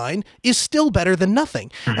fiber line, is still better than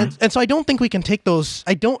nothing. Mm-hmm. And so I don't think we can take those.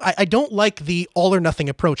 I don't like the all or nothing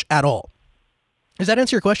approach at all. Does that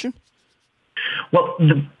answer your question?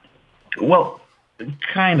 Well,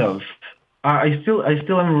 kind of. I still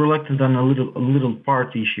am reluctant on a little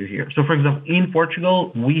part issue here. So, for example, in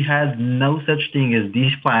Portugal, we had no such thing as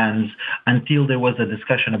these plans until there was a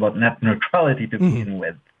discussion about net neutrality to begin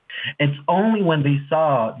with. It's only when they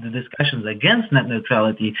saw the discussions against net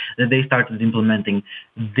neutrality that they started implementing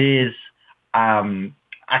these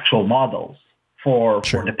actual models for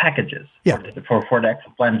the packages, for the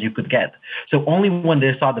actual plans you could get. So only when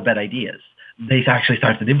they saw the bad ideas, they actually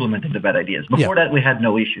started implementing the bad ideas. Before that, we had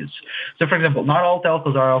no issues. So, for example, not all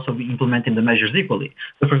telcos are also implementing the measures equally.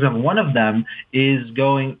 So, for example, one of them is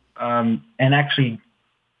going and actually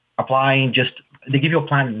applying they give you a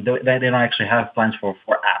plan. They don't actually have plans for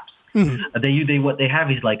apps. Mm-hmm. What they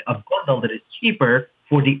have is like a bundle that is cheaper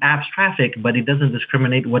for the app's traffic, but it doesn't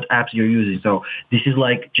discriminate what apps you're using. So this is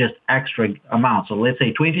like just extra amount. So let's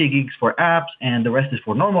say 20 gigs for apps and the rest is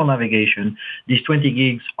for normal navigation. These 20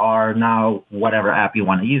 gigs are now whatever app you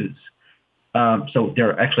want to use. So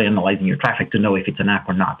they're actually analyzing your traffic to know if it's an app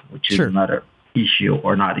or not, which is another issue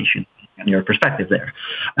or not issue in your perspective there.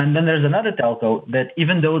 And then there's another telco that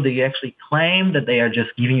even though they actually claim that they are just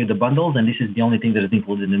giving you the bundles and this is the only thing that is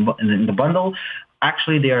included in the bundle,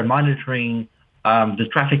 actually they are monitoring the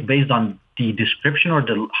traffic based on the description or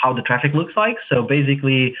how the traffic looks like. So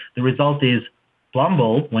basically, the result is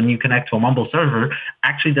Plumble, when you connect to a Mumble server,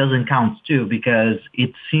 actually doesn't count too because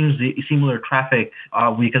it seems similar traffic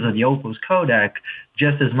because of the Opus codec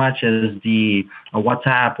just as much as the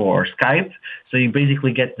WhatsApp or Skype. So you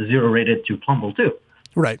basically get the zero rated to Plumble too.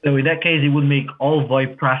 Right. So in that case, it would make all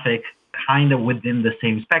VoIP traffic kind of within the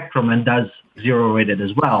same spectrum and does zero rated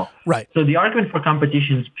as well. Right. So the argument for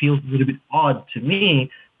competition feels a little bit odd to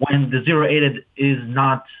me when the zero rated is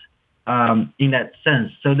not in that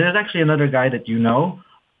sense. So there's actually another guy that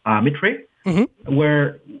Mitri,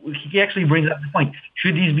 where he actually brings up the point.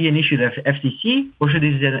 Should these be an issue of FCC or should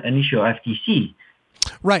this be an issue of FTC?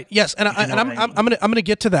 Right. Yes. And I'm gonna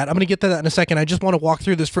get to that. I'm gonna get to that in a second. I just want to walk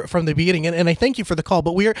through this from the beginning. And I thank you for the call.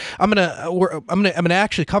 But I'm gonna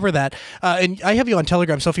actually cover that. And I have you on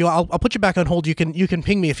Telegram, so if I'll put you back on hold. You can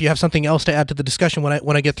ping me if you have something else to add to the discussion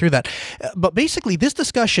when I get through that. But basically, this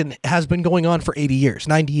discussion has been going on for 80 years,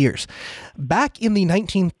 90 years. Back in the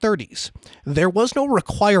 1930s, there was no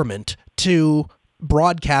requirement to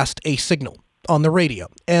broadcast a signal. on the radio.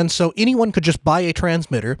 And so anyone could just buy a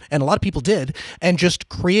transmitter, and a lot of people did, and just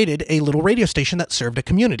created a little radio station that served a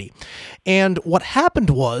community. And what happened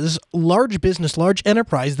was large business, large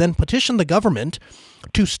enterprise then petitioned the government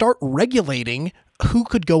to start regulating who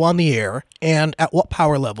could go on the air and at what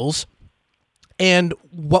power levels. And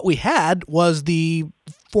what we had was the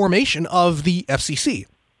formation of the FCC.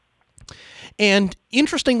 And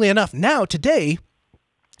interestingly enough, now today,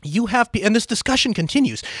 you have, and this discussion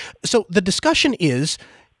continues. So the discussion is,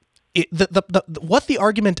 what the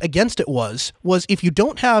argument against it was if you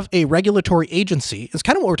don't have a regulatory agency, it's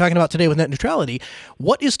kind of what we're talking about today with net neutrality.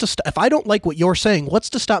 What is to if I don't like what you're saying, what's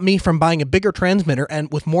to stop me from buying a bigger transmitter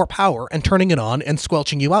and with more power and turning it on and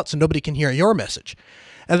squelching you out so nobody can hear your message?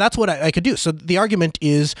 And that's what I could do. So the argument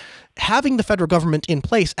is having the federal government in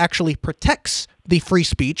place actually protects the free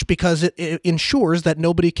speech because it ensures that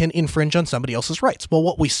nobody can infringe on somebody else's rights. Well,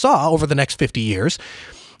 what we saw over the next 50 years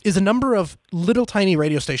is a number of little tiny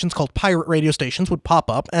radio stations called pirate radio stations would pop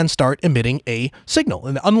up and start emitting a signal,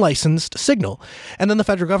 an unlicensed signal. And then the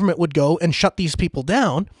federal government would go and shut these people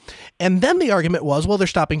down. And then the argument was, well, they're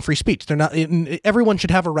stopping free speech. They're not. Everyone should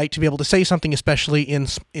have a right to be able to say something, especially in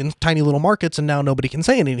tiny little markets, and now nobody can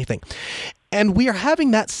say anything. And we are having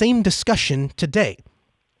that same discussion today.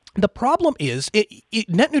 The problem is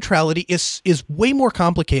net neutrality is way more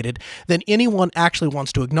complicated than anyone actually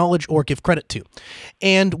wants to acknowledge or give credit to.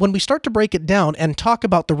 And when we start to break it down and talk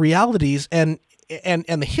about the realities and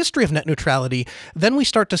the history of net neutrality, then we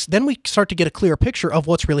start to get a clear picture of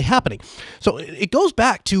what's really happening. So it goes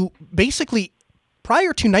back to basically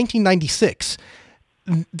prior to 1996.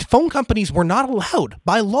 Phone companies were not allowed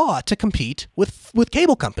by law to compete with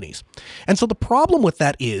cable companies. And so the problem with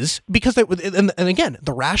that is because and again,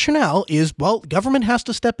 the rationale is, well, government has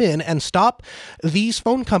to step in and stop these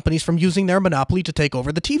phone companies from using their monopoly to take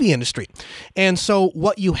over the TV industry. And so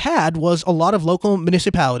what you had was a lot of local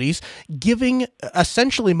municipalities giving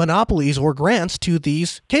essentially monopolies or grants to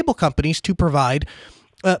these cable companies to provide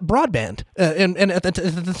broadband. And at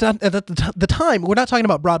the time, we're not talking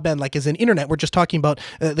about broadband like as in internet. We're just talking about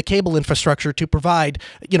the cable infrastructure to provide,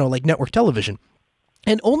 like network television.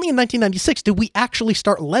 And only in 1996 did we actually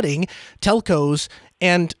start letting telcos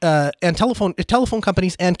and telephone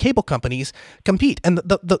companies and cable companies compete. And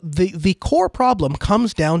the core problem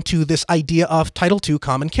comes down to this idea of Title II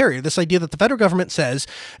common carrier, this idea that the federal government says,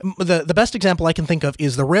 the best example I can think of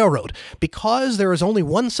is the railroad. Because there is only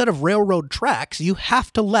one set of railroad tracks, you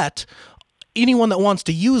have to let anyone that wants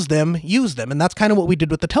to use them. And that's kind of what we did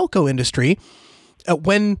with the telco industry.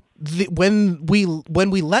 When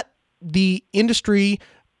we let the industry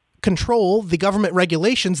control the government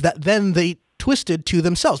regulations that then they twisted to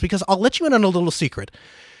themselves. Because I'll let you in on a little secret.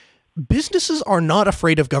 Businesses are not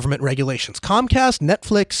afraid of government regulations. Comcast,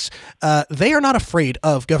 Netflix, they are not afraid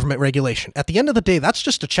of government regulation. At the end of the day, that's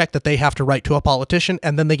just a check that they have to write to a politician,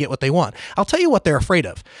 and then they get what they want. I'll tell you what they're afraid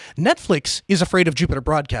of. Netflix is afraid of Jupiter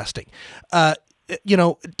Broadcasting. Comcast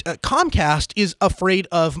is afraid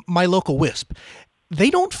of My Local Wisp. They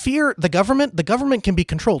don't fear the government. The government can be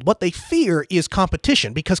controlled. What they fear is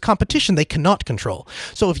competition, because competition they cannot control.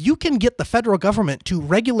 So if you can get the federal government to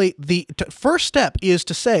regulate first step is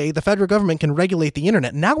to say the federal government can regulate the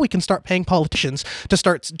internet. Now we can start paying politicians to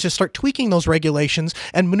start tweaking those regulations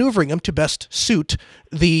and maneuvering them to best suit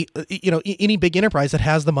any big enterprise that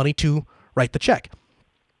has the money to write the check.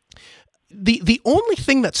 The only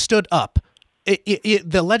thing that stood up,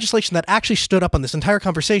 the legislation that actually stood up on this entire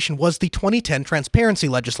conversation was the 2010 transparency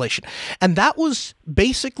legislation. And that was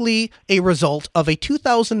basically a result of a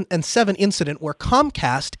 2007 incident where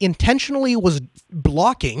Comcast intentionally was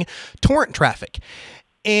blocking torrent traffic.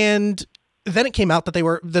 And then it came out that they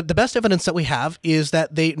were, the best evidence that we have is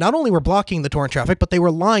that they not only were blocking the torrent traffic, but they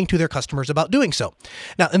were lying to their customers about doing so.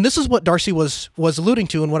 Now, and this is what Darcy was alluding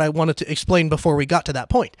to and what I wanted to explain before we got to that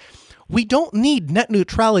point. We don't need net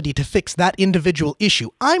neutrality to fix that individual issue.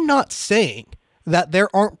 I'm not saying that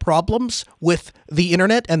there aren't problems with the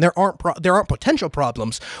internet and there aren't potential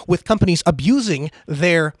problems with companies abusing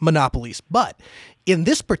their monopolies. But in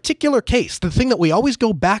this particular case, the thing that we always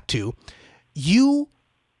go back to,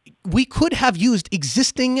 we could have used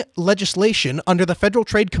existing legislation under the Federal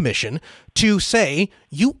Trade Commission to say,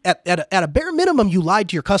 at a bare minimum, you lied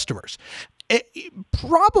to your customers.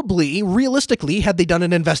 Probably, realistically, had they done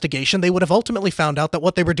an investigation, they would have ultimately found out that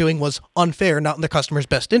what they were doing was unfair, not in their customers'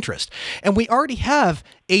 best interest. And we already have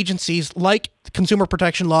agencies like consumer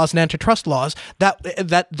protection laws and antitrust laws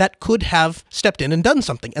that could have stepped in and done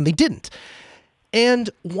something, and they didn't. And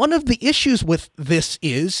one of the issues with this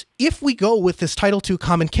is, if we go with this Title II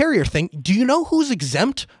common carrier thing, do you know who's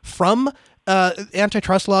exempt from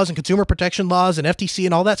antitrust laws and consumer protection laws and FTC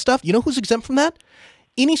and all that stuff, you know who's exempt from that?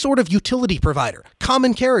 Any sort of utility provider,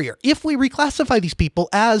 common carrier. If we reclassify these people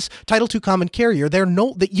as Title II common carrier,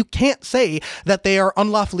 that you can't say that they are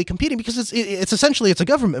unlawfully competing because it's essentially a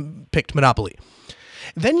government-picked monopoly.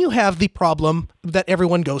 Then you have the problem that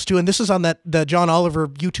everyone goes to, and this is on the John Oliver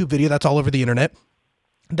YouTube video that's all over the internet,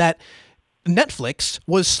 that Netflix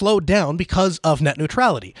was slowed down because of net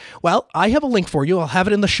neutrality. Well, I have a link for you. I'll have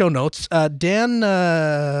it in the show notes. Dan,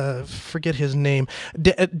 forget his name.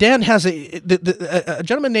 Dan has a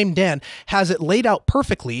gentleman named Dan has it laid out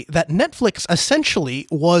perfectly that Netflix essentially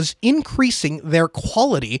was increasing their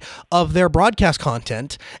quality of their broadcast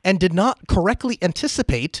content and did not correctly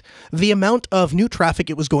anticipate the amount of new traffic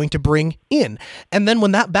it was going to bring in. And then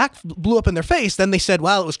when that blew up in their face, then they said,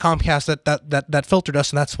 well, it was Comcast that filtered us,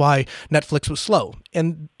 and that's why Netflix was slow.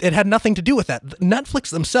 And it had nothing to do with that.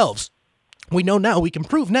 Netflix themselves, we can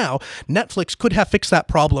prove now, Netflix could have fixed that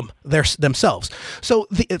problem themselves. So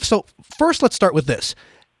first, let's start with this.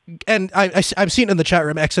 And I've seen it in the chat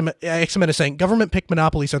room, XMN is saying government-picked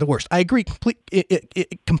monopolies are the worst. I agree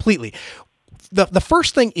completely. The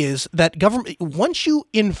first thing is that once you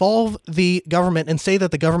involve the government and say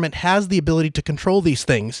that the government has the ability to control these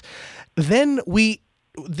things, then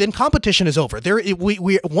competition is over.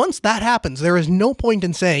 Once that happens, there is no point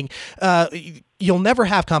in saying you'll never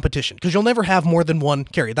have competition because you'll never have more than one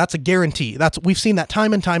carrier. That's a guarantee. We've seen that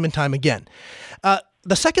time and time and time again.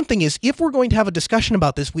 The second thing is, if we're going to have a discussion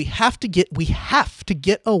about this, we have to get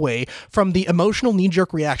away from the emotional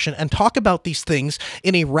knee-jerk reaction and talk about these things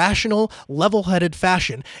in a rational, level-headed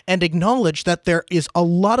fashion and acknowledge that there is a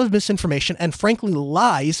lot of misinformation and, frankly,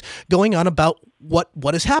 lies going on about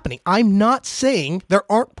what is happening. I'm not saying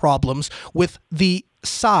there aren't problems with the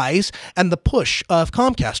size and the push of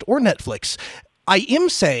Comcast or Netflix. I am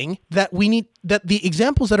saying that that the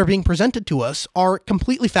examples that are being presented to us are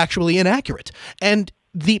completely factually inaccurate. And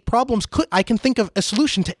the problems I can think of a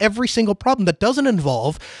solution to every single problem that doesn't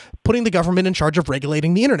involve putting the government in charge of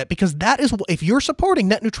regulating the internet, because that is, if you're supporting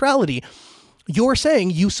net neutrality, you're saying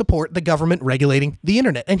you support the government regulating the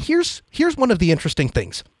internet. And here's one of the interesting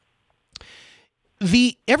things.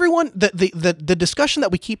 The discussion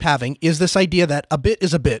that we keep having is this idea that a bit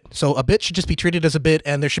is a bit. So a bit should just be treated as a bit,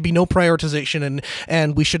 and there should be no prioritization,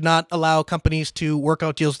 and we should not allow companies to work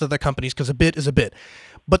out deals with other companies because a bit is a bit.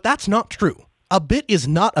 But that's not true. A bit is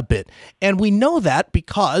not a bit. And we know that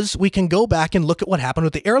because we can go back and look at what happened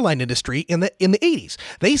with the airline industry in the 80s.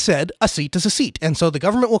 They said a seat is a seat. And so the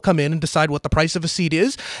government will come in and decide what the price of a seat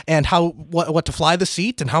is and what to fly the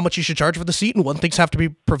seat and how much you should charge for the seat and what things have to be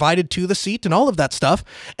provided to the seat and all of that stuff.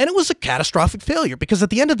 And it was a catastrophic failure because at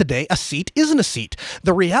the end of the day, a seat isn't a seat.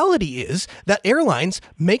 The reality is that airlines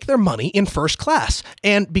make their money in first class.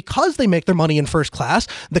 And because they make their money in first class,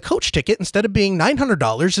 the coach ticket, instead of being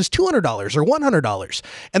 $900, is $200 or $100.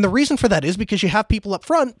 And the reason for that is because you have people up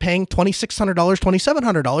front paying $2,600,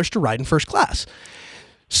 $2,700 to ride in first class.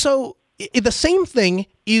 So the same thing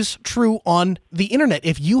is true on the internet.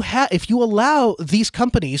 If you allow these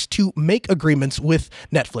companies to make agreements with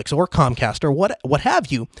Netflix or Comcast or what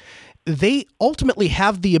have you, they ultimately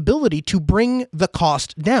have the ability to bring the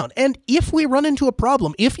cost down. And if we run into a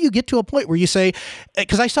problem, if you get to a point where you say,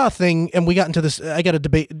 because I saw a thing and we got into this, I got a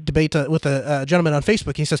debate with a gentleman on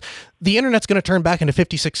Facebook. He says, the internet's going to turn back into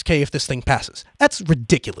 56K if this thing passes. That's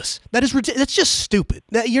ridiculous. That's just stupid.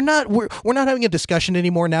 We're not having a discussion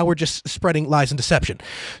anymore. Now we're just spreading lies and deception.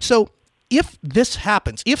 So if this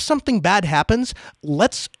happens, if something bad happens,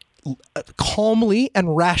 let's calmly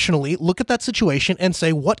and rationally look at that situation and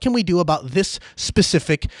say, what can we do about this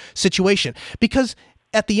specific situation? Because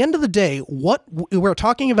at the end of the day, what we're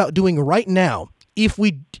talking about doing right now, if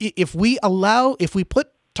we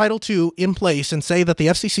put Title II in place and say that the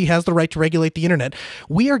FCC has the right to regulate the internet,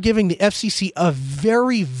 we are giving the FCC a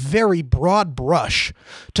very, very broad brush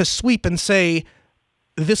to sweep and say,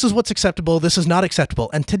 this is what's acceptable, this is not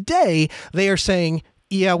acceptable. And today they are saying,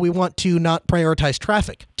 yeah, we want to not prioritize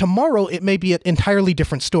traffic. Tomorrow, it may be an entirely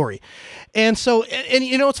different story. And so, and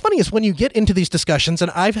you know, what's funny is when you get into these discussions,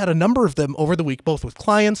 and I've had a number of them over the week, both with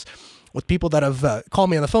clients, with people that have called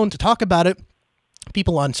me on the phone to talk about it,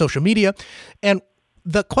 people on social media, and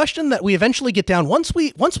the question that we eventually get down, once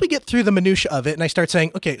we get through the minutia of it, and I start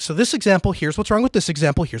saying, okay, so this example, here's what's wrong with this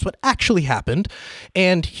example, here's what actually happened,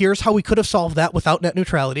 and here's how we could have solved that without net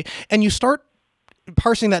neutrality, and you start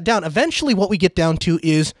parsing that down, eventually what we get down to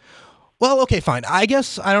is, well, okay, fine. I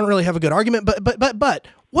guess I don't really have a good argument, but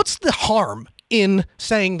what's the harm in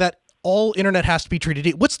saying that all internet has to be treated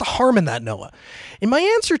equal? What's the harm in that, Noah? And my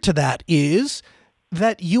answer to that is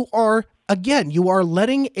that you are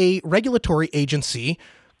letting a regulatory agency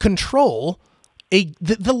control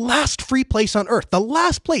the last free place on earth, the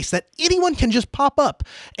last place that anyone can just pop up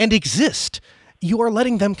and exist. You are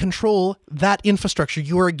letting them control that infrastructure.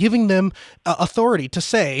 You are giving them authority to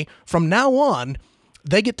say, from now on,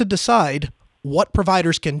 they get to decide what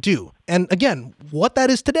providers can do. And again, what that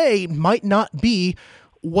is today might not be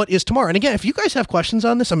what is tomorrow. And again, if you guys have questions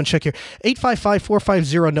on this, I'm going to check here.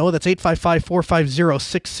 855-450-NOAH. That's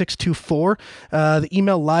 855-450-6624. The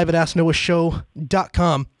email live at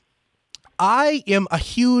AskNoahShow.com. I am a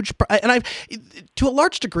huge, and to a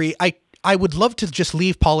large degree, I would love to just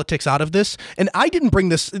leave politics out of this. And I didn't bring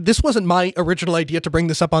this wasn't my original idea to bring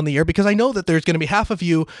this up on the air, because I know that there's going to be half of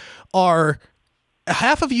you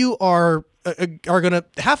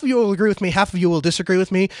will agree with me, half of you will disagree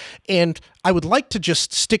with me, and I would like to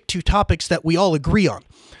just stick to topics that we all agree on.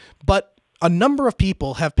 But a number of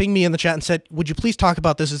people have pinged me in the chat and said, would you please talk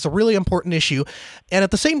about this? It's a really important issue. And at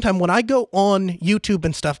the same time, when I go on YouTube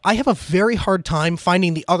and stuff, I have a very hard time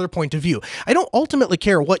finding the other point of view. I don't ultimately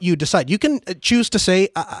care what you decide. You can choose to say,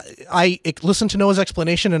 I listen to Noah's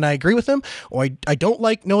explanation and I agree with him, or I don't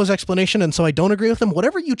like Noah's explanation and so I don't agree with him.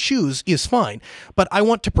 Whatever you choose is fine. But I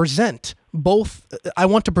want to present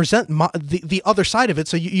the other side of it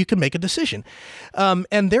so you can make a decision.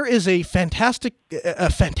 And there is a fantastic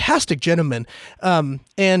gentleman,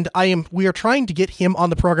 and we are trying to get him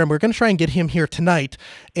on the program. We're going to try and get him here tonight,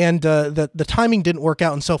 and the timing didn't work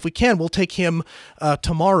out. And so if we can, we'll take him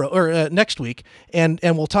tomorrow or next week, and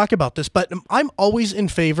we'll talk about this. But I'm always in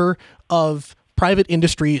favor of private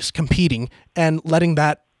industries competing and letting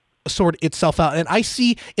that sort itself out. And I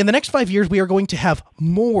see in the next 5 years, we are going to have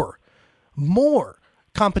more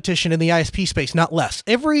competition in the ISP space, not less.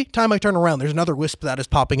 Every time I turn around, there's another WISP that is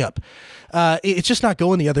popping up. It's just not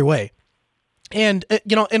going the other way. And,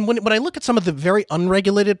 and when I look at some of the very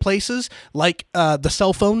unregulated places, like the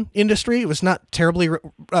cell phone industry, it was not terribly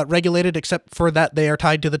regulated, except for that they are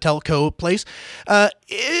tied to the telco place.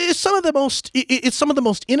 It's some of the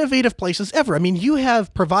most innovative places ever. I mean, you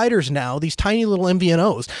have providers now, these tiny little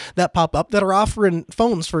MVNOs that pop up that are offering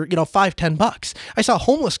phones for, $5-10. I saw a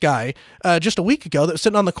homeless guy just a week ago that was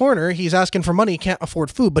sitting on the corner. He's asking for money. He can't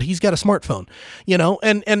afford food, but he's got a smartphone,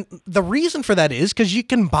 and the reason for that is because you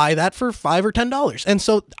can buy that for $5 or $10. And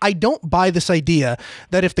so I don't buy this idea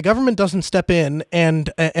that if the government doesn't step in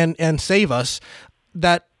and save us,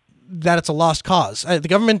 that it's a lost cause. The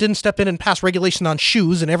government didn't step in and pass regulation on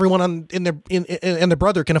shoes, and everyone and their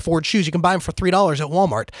brother can afford shoes. You can buy them for $3 at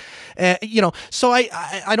Walmart. So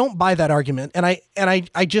I don't buy that argument, and I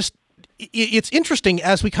just. It's interesting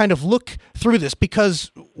as we kind of look through this,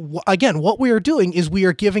 because again, what we are doing is we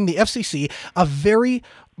are giving the FCC a very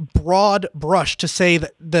broad brush to say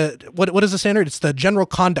that what is the standard? It's the general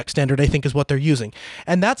conduct standard, I think, is what they're using.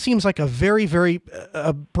 And that seems like a very, very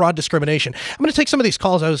broad discrimination. I'm going to take some of these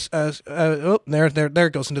calls. There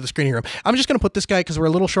it goes into the screening room. I'm just going to put this guy, because we're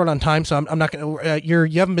a little short on time, so I'm not going to,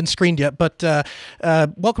 you haven't been screened yet, but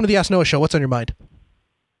welcome to the Ask Noah Show. What's on your mind?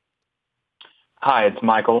 Hi, it's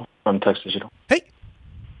Michael from Tux Digital. Hey.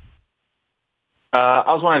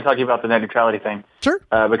 I was wanting to talk to you about the net neutrality thing. Sure.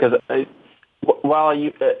 Because while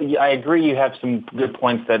I agree you have some good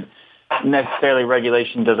points that necessarily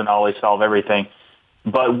regulation doesn't always solve everything,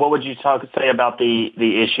 but what would you say about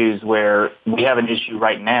the issues where we have an issue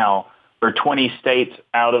right now where 20 states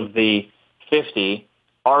out of the 50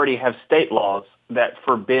 already have state laws that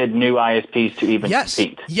forbid new ISPs to even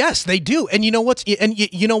compete. Yes, they do. And you know what?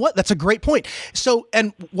 That's a great point. So,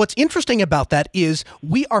 and what's interesting about that is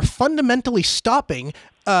we are fundamentally stopping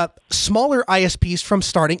smaller ISPs from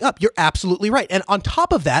starting up. You're absolutely right. And on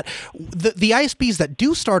top of that, the ISPs that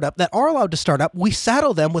do start up, that are allowed to start up, we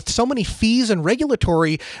saddle them with so many fees and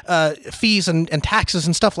regulatory fees and taxes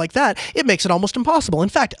and stuff like that, it makes it almost impossible. In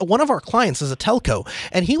fact, one of our clients is a telco,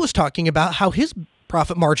 and he was talking about how his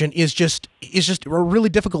profit margin is just a really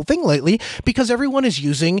difficult thing lately, because everyone is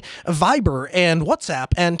using Viber and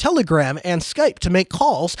WhatsApp and Telegram and Skype to make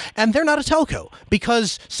calls, and they're not a telco,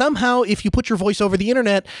 because somehow if you put your voice over the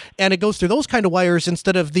internet and it goes through those kind of wires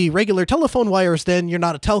instead of the regular telephone wires, then you're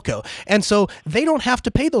not a telco. And so they don't have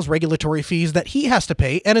to pay those regulatory fees that he has to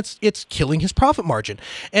pay, and it's killing his profit margin.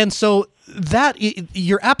 And so that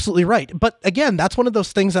you're absolutely right. But again, that's one of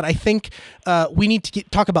those things that I think we need to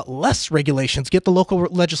talk about less regulations, get the local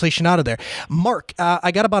legislation out of there. Mark,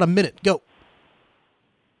 I got about a minute. Go.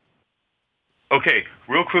 Okay,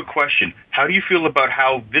 real quick question. How do you feel about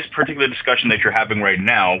how this particular discussion that you're having right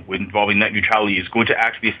now involving net neutrality is going to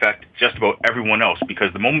actually affect just about everyone else?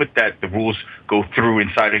 Because the moment that the rules go through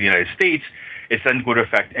inside of the United States, it's then going to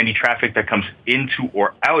affect any traffic that comes into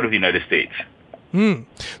or out of the United States.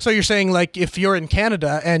 So you're saying, like, if you're in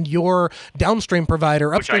Canada and your downstream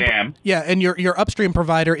provider, upstream, which I am, and your upstream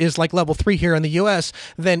provider is like level 3 here in the U.S.,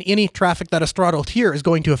 then any traffic that is throttled here is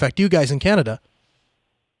going to affect you guys in Canada.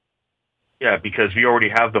 Yeah, because we already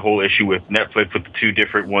have the whole issue with Netflix, with the 2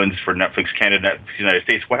 different ones for Netflix Canada, Netflix United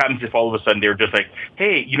States. What happens if all of a sudden they're just like,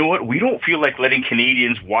 hey, you know what? We don't feel like letting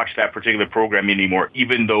Canadians watch that particular program anymore,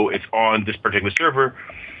 even though it's on this particular server.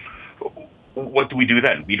 What do we do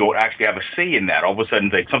then? We don't actually have a say in that. All of a sudden,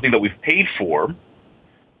 like, something that we've paid for,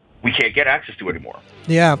 we can't get access to anymore.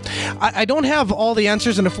 Yeah. I don't have all the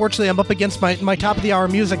answers, and unfortunately I'm up against my top of the hour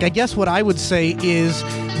music. I guess what I would say is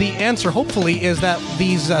the answer, hopefully, is that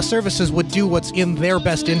these services would do what's in their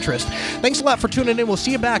best interest. Thanks a lot for tuning in. We'll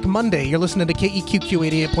see you back Monday. You're listening to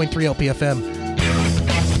KEQQ 88.3 LPFM.